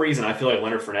for some reason I feel like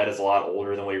Leonard Fournette is a lot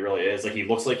older than what he really is. Like he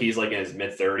looks like he's like in his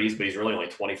mid-30s, but he's really only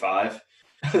 25.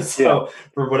 So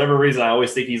for whatever reason, I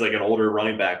always think he's like an older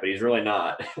running back, but he's really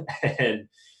not. And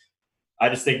I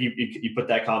just think you put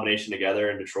that combination together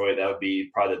in Detroit, that would be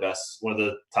probably the best, one of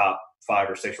the top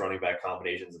 5 or 6 running back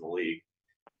combinations in the league.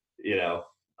 You know,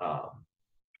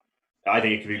 I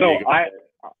think it could be. So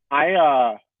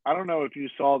I don't know if you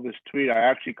saw this tweet. I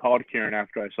actually called Kieran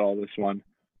after I saw this one.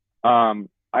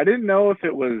 I didn't know if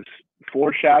it was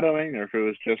foreshadowing or if it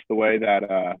was just the way that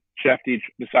Shefty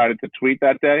decided to tweet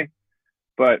that day.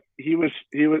 But it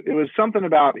was something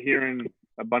about hearing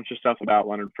a bunch of stuff about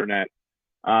Leonard Fournette.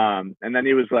 And then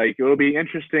he was like, it'll be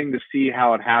interesting to see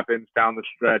how it happens down the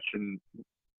stretch. And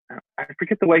I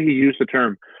forget the way he used the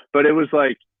term, but it was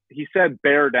like, he said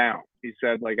bear down. He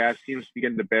said, like, as teams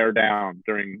begin to bear down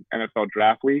during NFL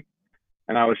draft week.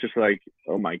 And I was just like,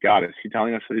 oh my God, is he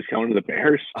telling us that he's going to the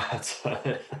Bears? That's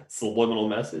a subliminal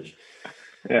message.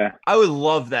 Yeah. I would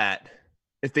love that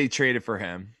if they traded for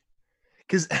him.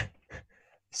 Because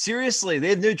seriously, they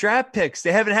have no draft picks.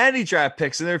 They haven't had any draft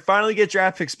picks, and they finally get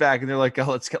draft picks back, and they're like, oh,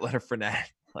 let's get Leonard Fournette.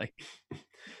 Like,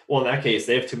 well, in that case,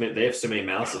 they have so many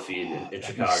mouths to feed in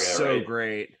Chicago. So right?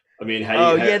 Great. I mean,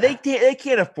 they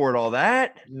can't afford all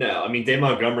that. No, I mean, Dave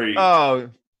Montgomery.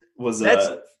 Was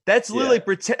that's literally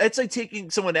it's like taking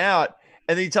someone out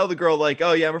and then you tell the girl like,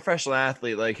 oh yeah, I'm a professional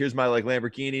athlete. Like, here's my like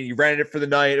Lamborghini. You rented it for the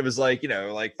night. It was like,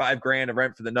 like $5,000 of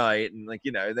rent for the night, and like,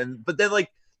 then like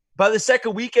by the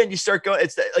second weekend you start going.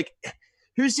 It's like,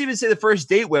 who's to even say the first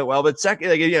date went well, but second,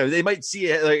 like they might see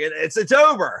it like it's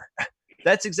over.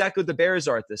 That's exactly what the Bears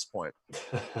are at this point.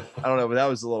 I don't know, but that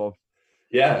was a little.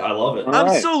 Yeah, I love it.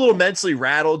 I'm still a little mentally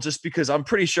rattled just because I'm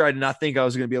pretty sure I did not think I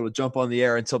was going to be able to jump on the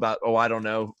air until about, I don't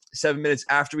know, 7 minutes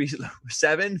after when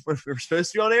we were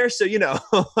supposed to be on air. So,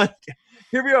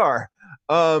 here we are.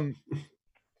 I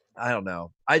don't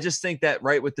know. I just think that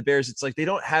right with the Bears, it's like they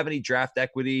don't have any draft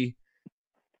equity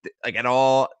like at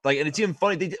all. Like, and it's even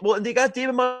funny. They got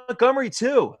David Montgomery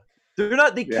too. They're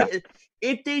not,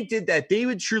 if they did that, they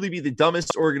would truly be the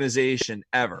dumbest organization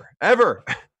ever.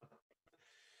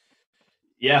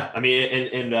 Yeah, I mean,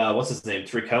 and what's his name?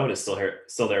 Tariq Cohen is still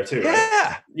there too, right?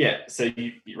 Yeah, yeah. So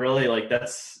you really like you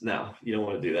don't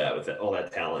want to do that with all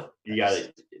that talent. You got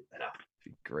to,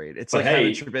 great. It's like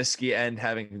having Trubisky and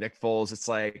having Nick Foles. It's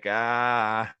like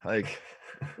I don't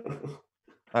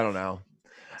know.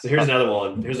 So here's another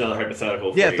one. Here's another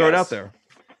hypothetical. Yeah, throw it out there.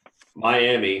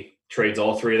 Miami trades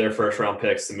all 3 of their first round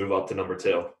picks to move up to number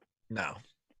 2. No,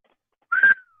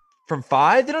 from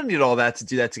 5, they don't need all that to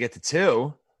do that to get to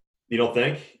 2. You don't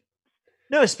think?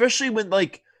 No, especially when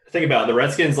like think about it. The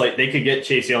Redskins, like they could get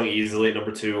Chase Young easily at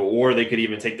number 2, or they could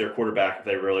even take their quarterback if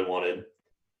they really wanted.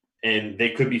 And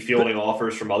they could be fielding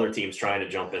offers from other teams trying to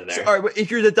jump in there. So, all right, but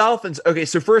if you're the Dolphins, okay.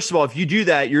 So first of all, if you do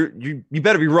that, you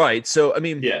better be right. So I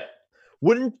mean, yeah,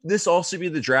 wouldn't this also be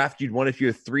the draft you'd want if you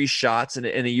have 3 shots in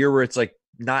a year where it's like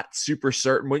not super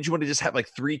certain? Wouldn't you want to just have like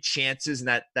 3 chances in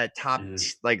that top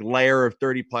like layer of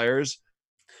 30 players?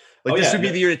 Like this would be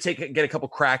the year to get a couple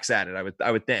cracks at it.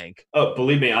 I would think. Oh,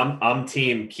 believe me, I'm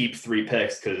team keep 3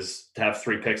 picks, because to have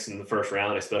 3 picks in the first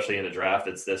round, especially in a draft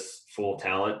that's this full of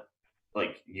talent,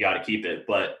 like you got to keep it.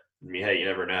 But I mean, hey, you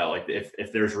never know. Like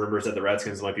if there's rumors that the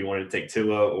Redskins might be wanting to take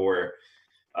Tua, or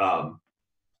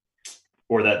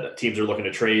that teams are looking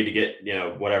to trade to get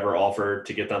whatever offer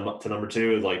to get them up to number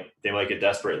 2, like they might get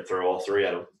desperate and throw all 3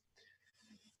 at them.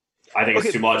 I think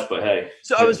it's too much, but hey.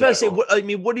 So I was about to say, what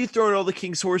are you throwing all the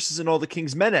King's horses and all the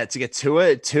King's men at to get to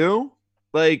it too?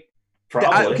 Like,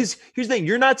 probably. Because here's the thing: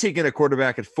 you're not taking a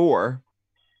quarterback at 4,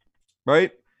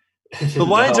 right? The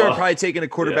Lions are probably taking a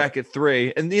quarterback at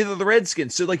 3, and neither the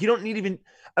Redskins. So like, you don't need even.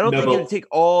 I don't think you have to take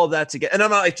all of that to get. And I'm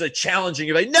not actually challenging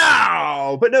you, like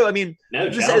no, but no. I mean,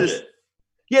 challenge it.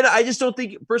 Yeah, I just don't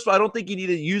think. First of all, I don't think you need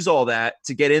to use all that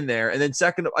to get in there, and then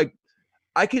second,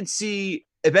 I could see.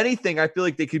 If anything, I feel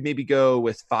like they could maybe go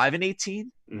with 5 and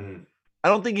 18. Mm-hmm. I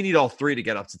don't think you need all 3 to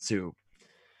get up to 2.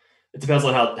 It depends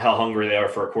on how hungry they are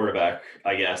for a quarterback,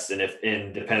 I guess,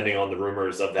 and depending on the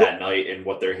rumors of that night and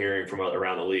what they're hearing from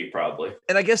around the league, probably.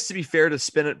 And I guess to be fair, to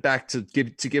spin it back to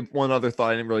give one other thought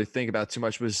I didn't really think about too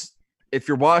much was if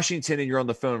you're Washington and you're on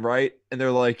the phone, right, and they're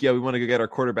like, yeah, we want to go get our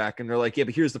quarterback, and they're like, yeah,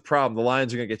 but here's the problem: the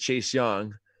Lions are going to get Chase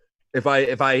Young. If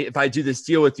I do this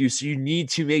deal with you, so you need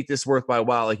to make this worth my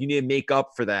while. Like you need to make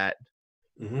up for that,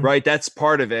 right? That's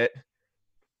part of it.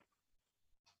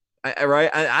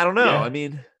 I don't know. Yeah. I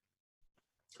mean,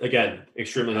 again,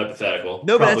 extremely hypothetical.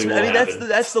 no, but Probably won't happen.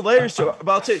 that's the layers to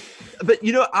about to. But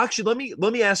actually,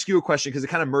 let me ask you a question because it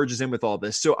kind of merges in with all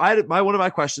this. So one of my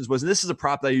questions was, and this is a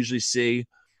prop that I usually see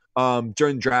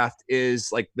during the draft,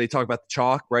 is like they talk about the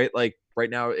chalk, right? Like right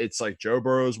now, it's like Joe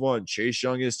Burrow is 1, Chase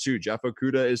Young is 2, Jeff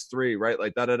Okudah is 3, right?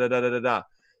 Like da da da da da da da.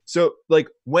 So like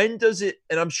when does it?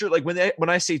 And I'm sure like when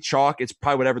I say chalk, it's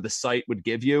probably whatever the site would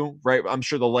give you, right? I'm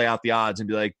sure they'll lay out the odds and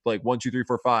be like 1, 2, 3,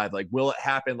 4, 5. Like, will it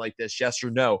happen like this? Yes or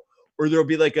no? Or there'll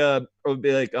be like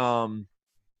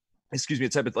excuse me, a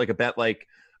type of like a bet like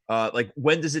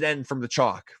when does it end from the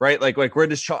chalk, right? Like where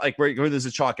does chalk where does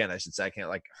the chalk end? I should say. I can't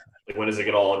like when does it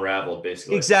get all unraveled,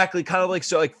 basically? Exactly, kind of like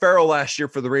so like Farrell last year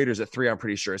for the Raiders at 3. I'm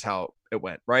pretty sure is how it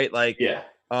went, right? Like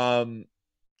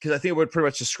because I think it would pretty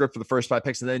much just script for the first 5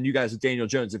 picks, and then you guys with Daniel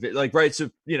Jones, if it like right. So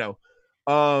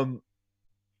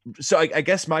so I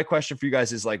guess my question for you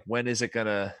guys is like, when is it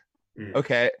gonna?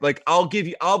 Okay, like I'll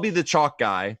be the chalk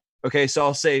guy. Okay, so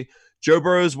I'll say Joe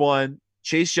Burrow's 1,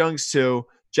 Chase Young's 2,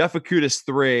 Jeff Okudah's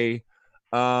 3.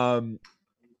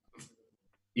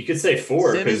 You could say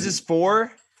 4. Simmons is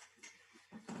 4.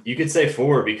 You could say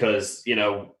 4 because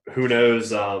who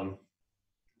knows.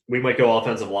 We might go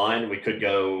offensive line. We could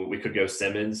go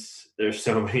Simmons. There's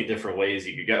so many different ways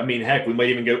you could go. I mean, heck, we might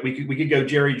even go. We could go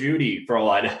Jerry Jeudy for all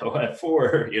I know at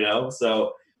 4.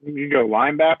 So you could go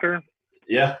linebacker.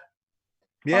 Yeah.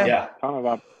 Ton of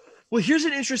up. Well, here's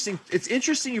it's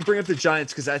interesting you bring up the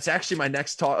Giants because that's actually my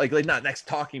next not next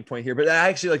talking point here, but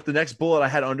actually like the next bullet I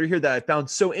had under here that I found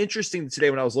so interesting today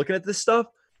when I was looking at this stuff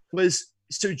was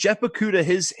so Jeff Okudah,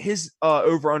 his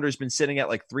over under has been sitting at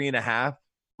like 3.5,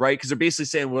 right? Because they're basically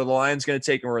saying, well, the Lions going to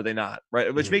take him or are they not,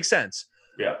 right? Which makes sense.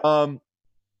 Yeah.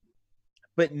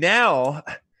 But now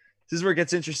this is where it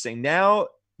gets interesting. Now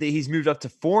that he's moved up to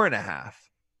 4.5,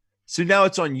 so now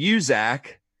it's on you,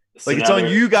 Zach. Like it's on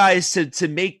you guys to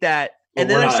make that, and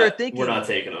then I start thinking we're not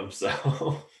taking them. So,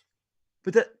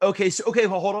 but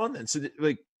well, hold on then. So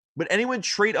like, would anyone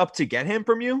trade up to get him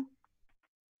from you?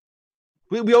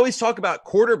 We always talk about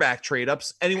quarterback trade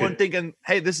ups. Anyone thinking,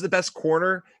 hey, this is the best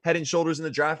corner, head and shoulders in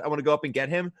the draft, I want to go up and get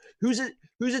him? Who's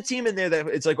a team in there that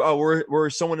it's like, oh, we're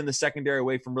someone in the secondary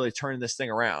away from really turning this thing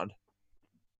around?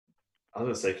 I was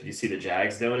gonna say, could you see the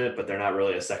Jags doing it? But they're not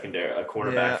really a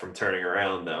cornerback from turning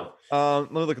around, though.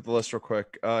 Let me look at the list real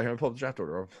quick. Here, I'm pull up the draft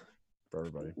order for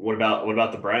everybody. What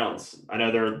about the Browns? I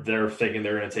know they're thinking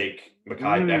they're gonna take Mekhi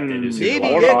Becton.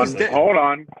 Maybe.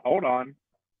 Hold on.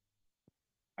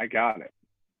 I got it.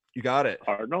 You got it.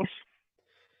 Cardinals.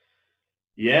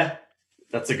 Yeah,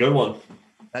 that's a good one.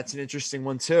 That's an interesting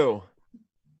one too.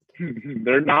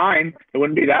 They're 9. It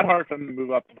wouldn't be that hard for them to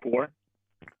move up to 4.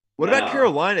 What about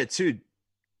Carolina too?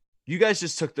 You guys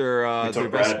just took their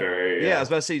Bradbury. Yeah, I was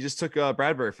about to say you just took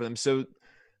Bradbury for them. So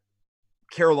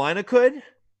Carolina could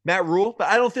Matt Rule, but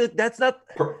I don't feel like that's not.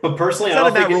 But personally, it's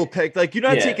not a Matt Rule pick. Like you're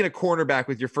not taking a cornerback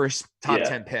with your first top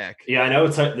 10 pick. Yeah, I know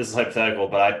this is hypothetical,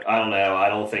 but I don't know. I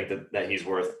don't think that he's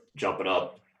worth jumping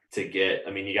up to get.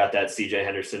 I mean, you got that CJ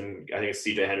Henderson. I think it's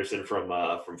CJ Henderson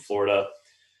from Florida,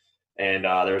 and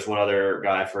there's one other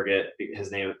guy. I forget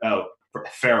his name. Oh,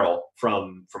 Farrell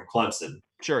from Clemson.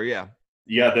 Sure, yeah.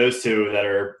 You got those two that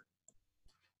are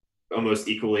almost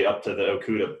equally up to the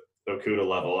Okudah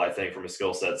level, I think, from a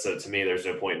skill set. So to me, there's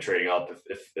no point in trading up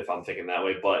if I'm thinking that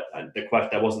way. But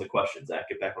that wasn't the question, Zach.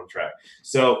 Get back on track.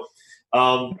 So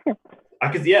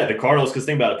the Cardinals, because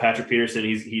think about it, Patrick Peterson,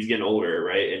 he's getting older,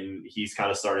 right? And he's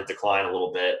kind of starting to decline a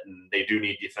little bit, and they do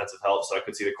need defensive help. So I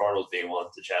could see the Cardinals being one,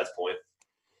 to Chad's point.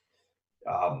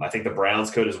 I think the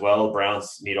Browns could as well. The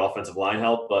Browns need offensive line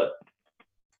help, but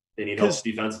they need help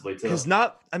defensively too.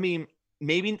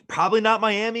 Probably not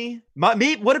Miami.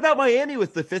 What about Miami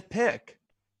with the 5th pick?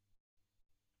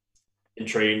 And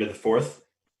trading to the 4th,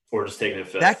 or just taking the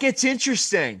 5th? That gets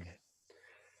interesting.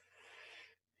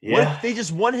 Yeah. What if they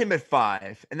just want him at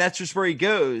 5, and that's just where he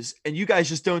goes, and you guys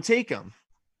just don't take him?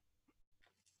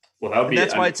 Well,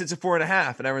 that's why it sits at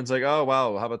 4.5, and everyone's like, "Oh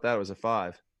wow, how about that? It was a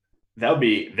 5." That would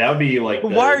be like.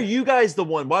 But why are you guys the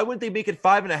one? Why wouldn't they make it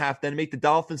 5.5 then? Make the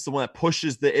Dolphins the one that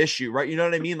pushes the issue, right? You know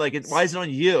what I mean? Like, why is it on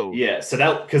you? Yeah. So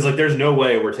because there's no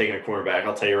way we're taking a cornerback.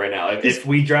 I'll tell you right now. If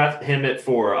we draft him at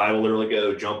 4, I will literally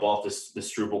go jump off the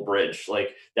Struble Bridge.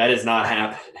 Like that is not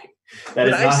happening. That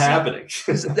is not happening.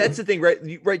 That's the thing, right?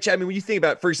 Right, Chad. I mean, when you think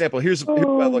about, for example, here's what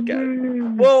I look at.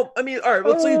 Well, I mean, all right,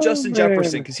 let's look at Justin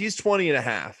Jefferson because he's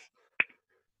 20.5.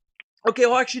 Okay,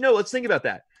 well, actually, no. Let's think about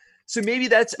that. So maybe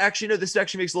this actually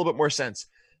makes a little bit more sense.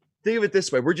 Think of it this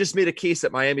way. We're just made a case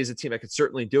that Miami is a team that could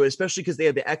certainly do it, especially because they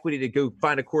have the equity to go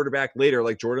find a quarterback later,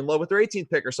 like Jordan Love with their 18th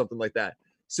pick or something like that.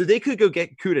 So they could go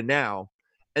get Kuda now.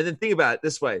 And then think about it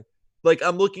this way. like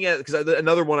I'm looking at, because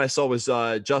another one I saw was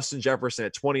Justin Jefferson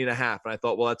at 20.5. And I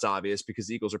thought, well, that's obvious because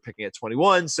the Eagles are picking at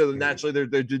 21. So naturally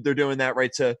they're doing that,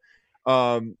 right, to,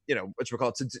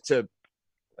 to,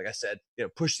 like I said,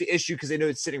 push the issue because they know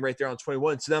it's sitting right there on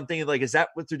 21. So I'm thinking, like, is that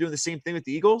what they're doing the same thing with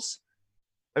the Eagles?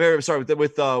 I mean, I'm sorry,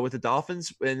 with the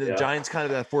Dolphins and the Giants, kind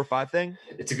of that 4-5 thing.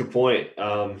 It's a good point.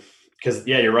 Because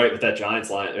you're right with that Giants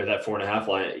line or that 4.5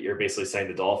 line. You're basically saying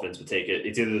the Dolphins would take it.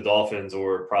 It's either the Dolphins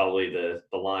or probably the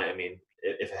line. I mean,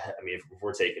 if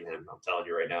we're taking him, I'm telling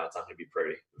you right now, it's not going to be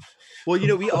pretty. Well,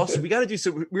 we got to do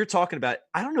so. We were talking about.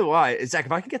 I don't know why, Zach.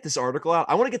 If I can get this article out,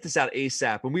 I want to get this out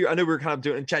ASAP. And I know we were kind of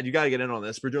doing. And Chad, you got to get in on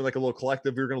this. We're doing like a little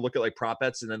collective. We were going to look at like prop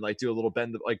bets and then like do a little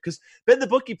because Ben the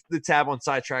Bookie, the tab on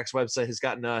SideTrack's website has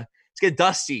gotten it's getting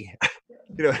dusty.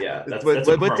 That's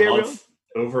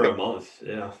over a month.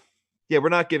 Yeah. Yeah, we're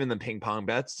not giving them ping pong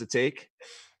bets to take.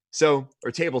 So,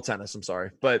 or table tennis, I'm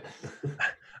sorry. But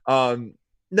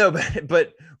no,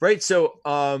 but right. So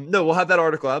no, we'll have that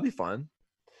article. That'll be fun.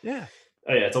 Yeah.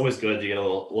 Oh yeah, it's always good to get a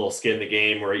little skin in the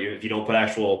game where if you don't put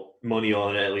actual money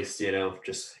on it, at least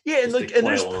just and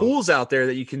there's pools out there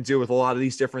that you can do with a lot of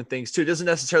these different things too. It doesn't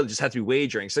necessarily just have to be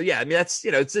wagering. So yeah, I mean that's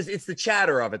it's the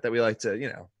chatter of it that we like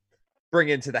to bring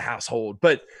into the household.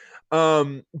 But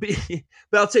I'll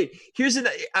tell you,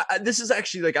 this is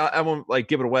actually like I won't like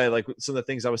give it away like some of the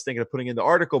things I was thinking of putting in the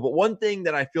article, but one thing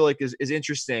that I feel like is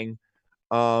interesting,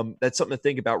 that's something to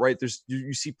think about, right?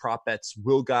 You see prop bets.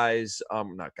 Will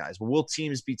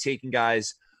teams be taking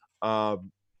guys at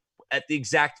the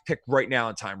exact pick right now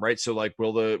in time, right? So like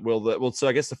so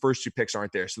I guess the first two picks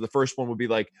aren't there. So the first one would be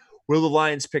like, will the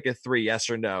Lions pick at 3? Yes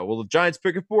or no? Will the Giants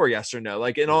pick at 4? Yes or no?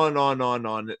 Like, and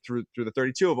on through the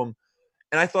 32 of them.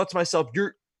 And I thought to myself,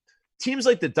 your teams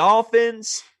like the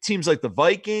Dolphins, teams like the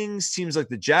Vikings, teams like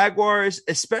the Jaguars,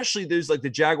 especially there's like the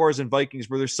Jaguars and Vikings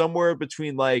where there's somewhere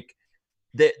between like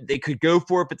they could go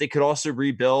for it, but they could also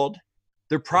rebuild.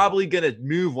 They're probably going to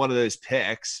move one of those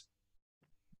picks,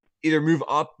 either move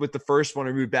up with the first one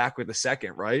or move back with the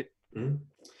second, right? Mm-hmm.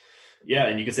 Yeah,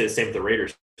 and you can say the same with the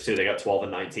Raiders too. They got 12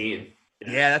 and 19.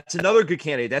 Yeah, that's another good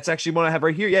candidate. That's actually one I have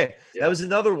right here. Yeah. That was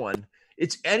another one.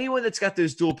 It's anyone that's got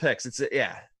those dual picks.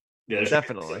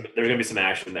 Definitely. There's gonna be some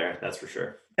action there. That's for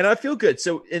sure. And I feel good.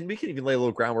 So, and we can even lay a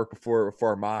little groundwork before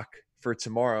our mock for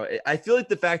tomorrow. I feel like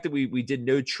the fact that we did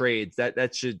no trades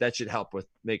that should help with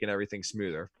making everything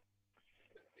smoother.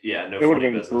 Yeah, no. It would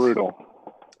have been brutal.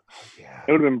 Yeah,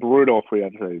 it would have been brutal if we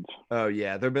had trades. Oh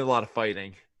yeah, there've been a lot of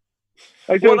fighting.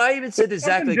 Like, I even said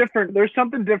exactly different. There's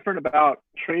something different about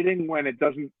trading when it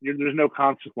doesn't. There's no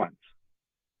consequence.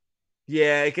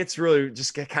 Yeah, it gets really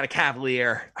just kind of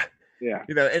cavalier. Yeah.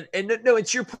 And no,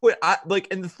 it's your point.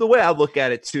 And the way I look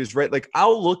at it too is right. Like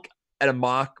I'll look at a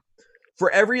mock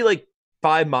for every like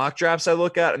 5 mock drafts I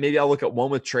look at. Maybe I'll look at one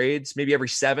with trades. Maybe every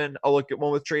 7 I'll look at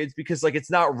one with trades because like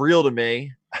it's not real to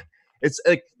me. It's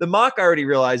like the mock I already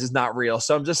realize is not real.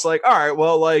 So I'm just like, all right,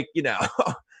 well, like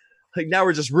like now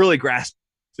we're just really grasping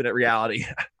at reality.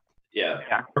 Yeah.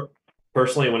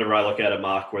 Personally, whenever I look at a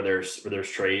mock where there's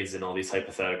trades and all these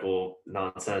hypothetical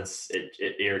nonsense,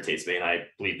 it irritates me and I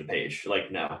leave the page.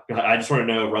 Like, no, I just want to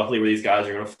know roughly where these guys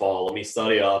are going to fall. Let me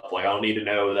study up. Like, I don't need to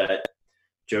know that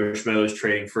Joe Schmo is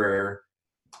trading for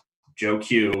Joe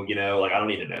Q. Like I don't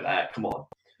need to know that. Come on,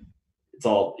 it's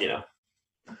all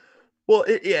Well,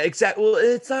 exactly. Well,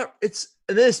 it's not. It's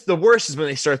the worst is when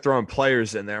they start throwing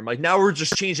players in there. I'm like, now we're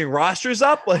just changing rosters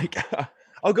up. Like.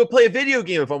 I'll go play a video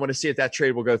game if I want to see if that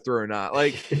trade will go through or not.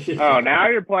 Like, oh, now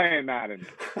you're playing Madden.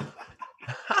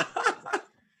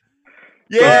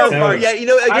 Yeah. I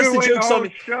guess the joke's on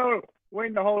me.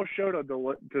 Waiting the whole show to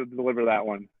deliver that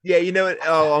one. Yeah,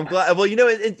 I'm glad. Well,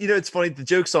 it's funny. The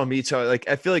joke's on me too. Like,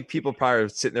 I feel like people probably are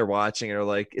sitting there watching and are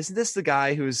like, "Isn't this the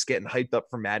guy who's getting hyped up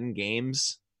for Madden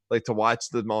games?" Like to watch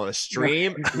them on a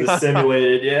stream. The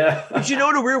simulated, yeah. But in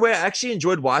a weird way, I actually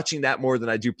enjoyed watching that more than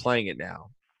I do playing it now.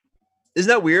 Isn't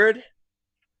that weird?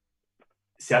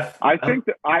 I think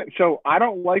that I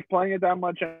don't like playing it that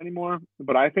much anymore,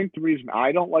 but I think the reason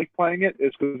I don't like playing it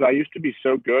is because I used to be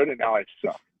so good and now I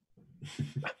suck.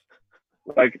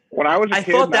 Like when I was a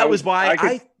kid, thought that was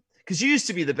why because you used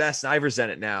to be the best and I resent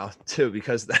it now too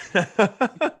because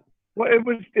well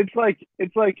it's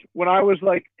like when I was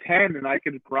like 10 and I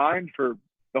could grind for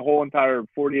the whole entire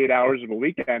 48 hours of a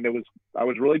weekend, I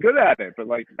was really good at it, but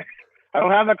like I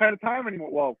don't have that kind of time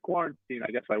anymore. Well, quarantine,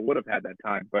 I guess I would have had that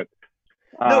time, but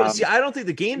no. See, I don't think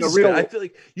the game's is good. I feel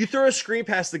like you throw a screen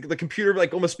past the computer,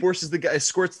 like almost forces the guy,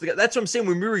 squirts the guy. That's what I'm saying.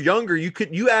 When we were younger,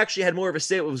 you actually had more of a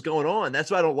say what was going on.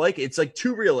 That's why I don't like it. It's like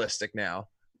too realistic now.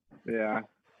 Yeah.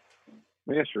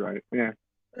 Yes, you're right. Yeah.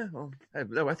 Well,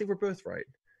 no, I think we're both right.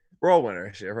 We're all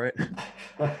winners here, right?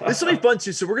 This will be fun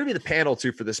too. So we're gonna be the panel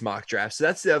too for this mock draft. So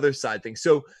that's the other side thing.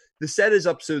 So the set is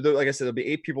up. So like I said, there'll be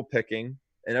 8 people picking,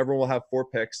 and everyone will have 4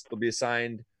 picks. They'll be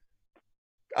assigned.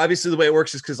 Obviously, the way it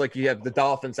works is because like you have the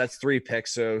Dolphins, that's 3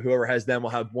 picks. So whoever has them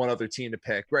will have one other team to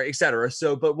pick, right, et cetera.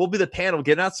 So, but we'll be the panel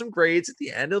getting out some grades at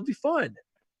the end. It'll be fun.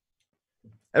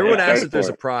 Everyone asks if there's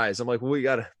a prize. I'm like, well, we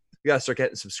gotta start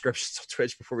getting subscriptions on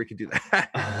Twitch before we can do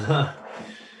that.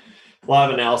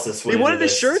 Live analysis. They wanted the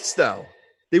shirts though.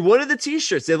 They wanted the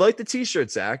T-shirts. They like the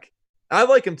T-shirts, Zach. I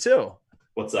like them too.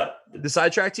 What's that? The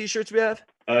SideTracked T-shirts we have.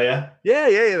 Oh yeah. Yeah.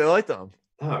 They like them.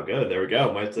 Oh, good. There we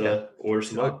go. Might order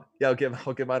some up. Yeah, I'll get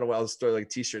mine a while. I'll store like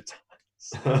T-shirts.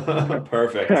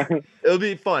 Perfect. It'll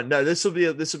be fun. No, this will be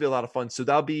a lot of fun. So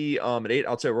that'll be at 8.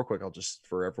 I'll tell you real quick. I'll just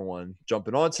for everyone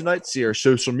jumping on tonight. See our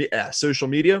social media.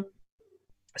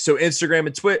 So Instagram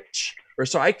and Twitch.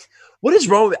 What is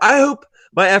wrong with? I hope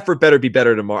my effort better be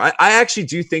better tomorrow. I actually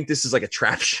do think this is like a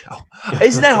trap show.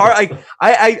 Isn't that hard?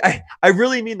 I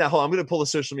really mean that. Hold on, I'm gonna pull the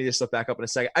social media stuff back up in a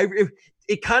second.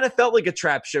 It kind of felt like a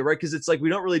trap show, right? Because it's like we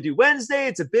don't really do Wednesday.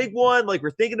 It's a big one. Like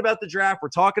we're thinking about the draft. We're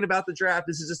talking about the draft.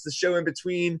 This is just the show in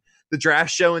between the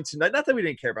draft show and tonight. Not that we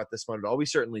didn't care about this one at all. We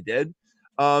certainly did.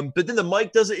 But then the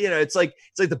mic doesn't. It's like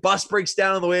the bus breaks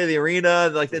down on the way to the arena.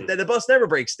 Like the bus never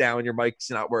breaks down when your mic's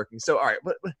not working. So all right,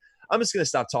 but I'm just gonna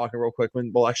stop talking real quick.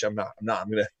 Actually, I'm not.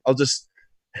 I'll just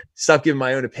stop giving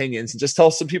my own opinions and just tell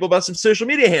some people about some social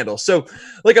media handles. So,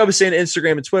 like I was saying,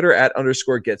 Instagram and Twitter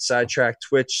 @_get_sidetracked,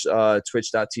 Twitch,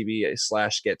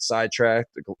 twitch.tv/get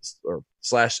sidetracked or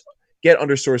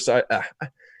 /get_side.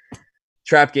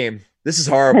 Trap game. This is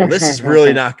horrible. This is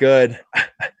really not good.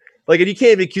 Like, and you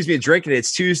can't even accuse me of drinking it.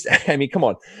 It's Tuesday. I mean, come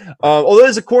on. Although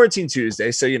it's a quarantine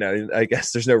Tuesday, so I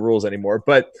guess there's no rules anymore.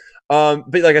 But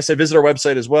like I said, visit our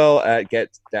website as well at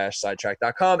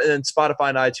get-sidetracked.com, and then Spotify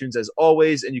and iTunes as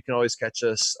always. And you can always catch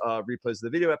us replays of the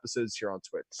video episodes here on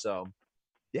Twitch. So,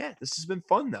 yeah, this has been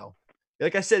fun though.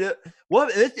 Like I said,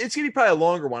 it's gonna be probably a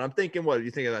longer one. I'm thinking, what do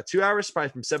you think of that? 2 hours, probably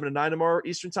from 7 to 9 tomorrow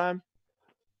Eastern time.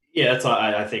 Yeah, that's what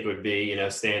I think would be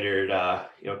standard. A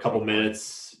couple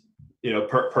minutes.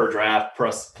 Per draft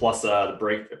plus the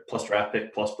break plus draft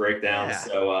pick plus breakdown.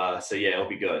 Yeah. So yeah, it'll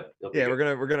be good. We're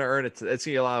gonna earn it. It's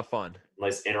gonna be a lot of fun.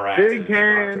 Nice interactive. Big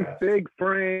hands, big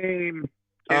frame.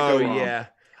 Yeah,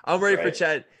 I'm ready for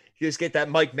Chad. You just get that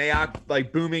Mike Mayock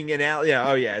like booming in out. Yeah.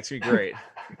 Oh yeah, it's gonna be great.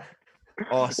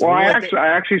 Awesome. Well, I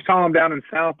actually saw him down in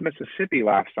South Mississippi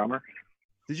last summer.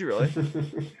 Did you really?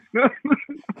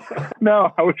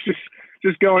 No, I was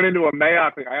just going into a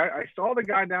Mayock. I saw the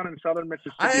guy down in Southern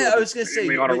Mississippi. I was gonna say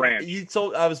on a ranch.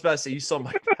 I was about to say you saw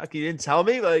Mike Mayock. You didn't tell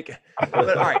me. But all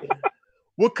right,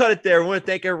 we'll cut it there. We want to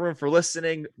thank everyone for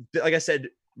listening. Like I said,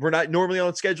 we're not normally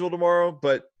on schedule tomorrow,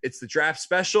 but it's the draft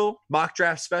special, mock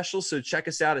draft special. So check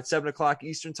us out at 7:00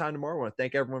 Eastern time tomorrow. I want to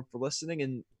thank everyone for listening.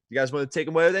 And you guys want to take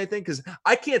them away with anything? Because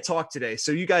I can't talk today.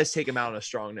 So you guys take them out on a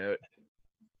strong note.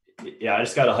 Yeah, I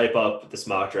just got to hype up this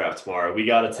mock draft tomorrow. We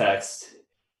got a text.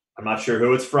 I'm not sure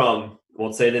who it's from.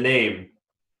 Won't say the name.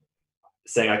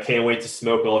 Saying, I can't wait to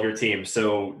smoke all of your teams.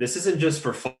 So this isn't just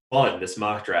for fun, this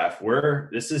mock draft.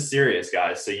 This is serious,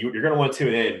 guys. So you're going to want to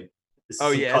tune in. It's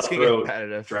going to get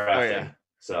competitive. Drafting. Oh, yeah.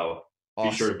 So awesome.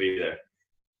 Be sure to be there.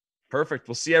 Perfect.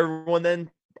 We'll see everyone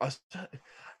then. I was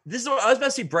about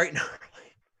to see bright and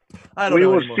early. We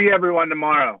will see everyone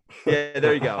tomorrow. Yeah,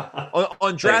 there you go.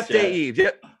 On draft day eve.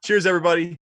 Yep. Cheers, everybody.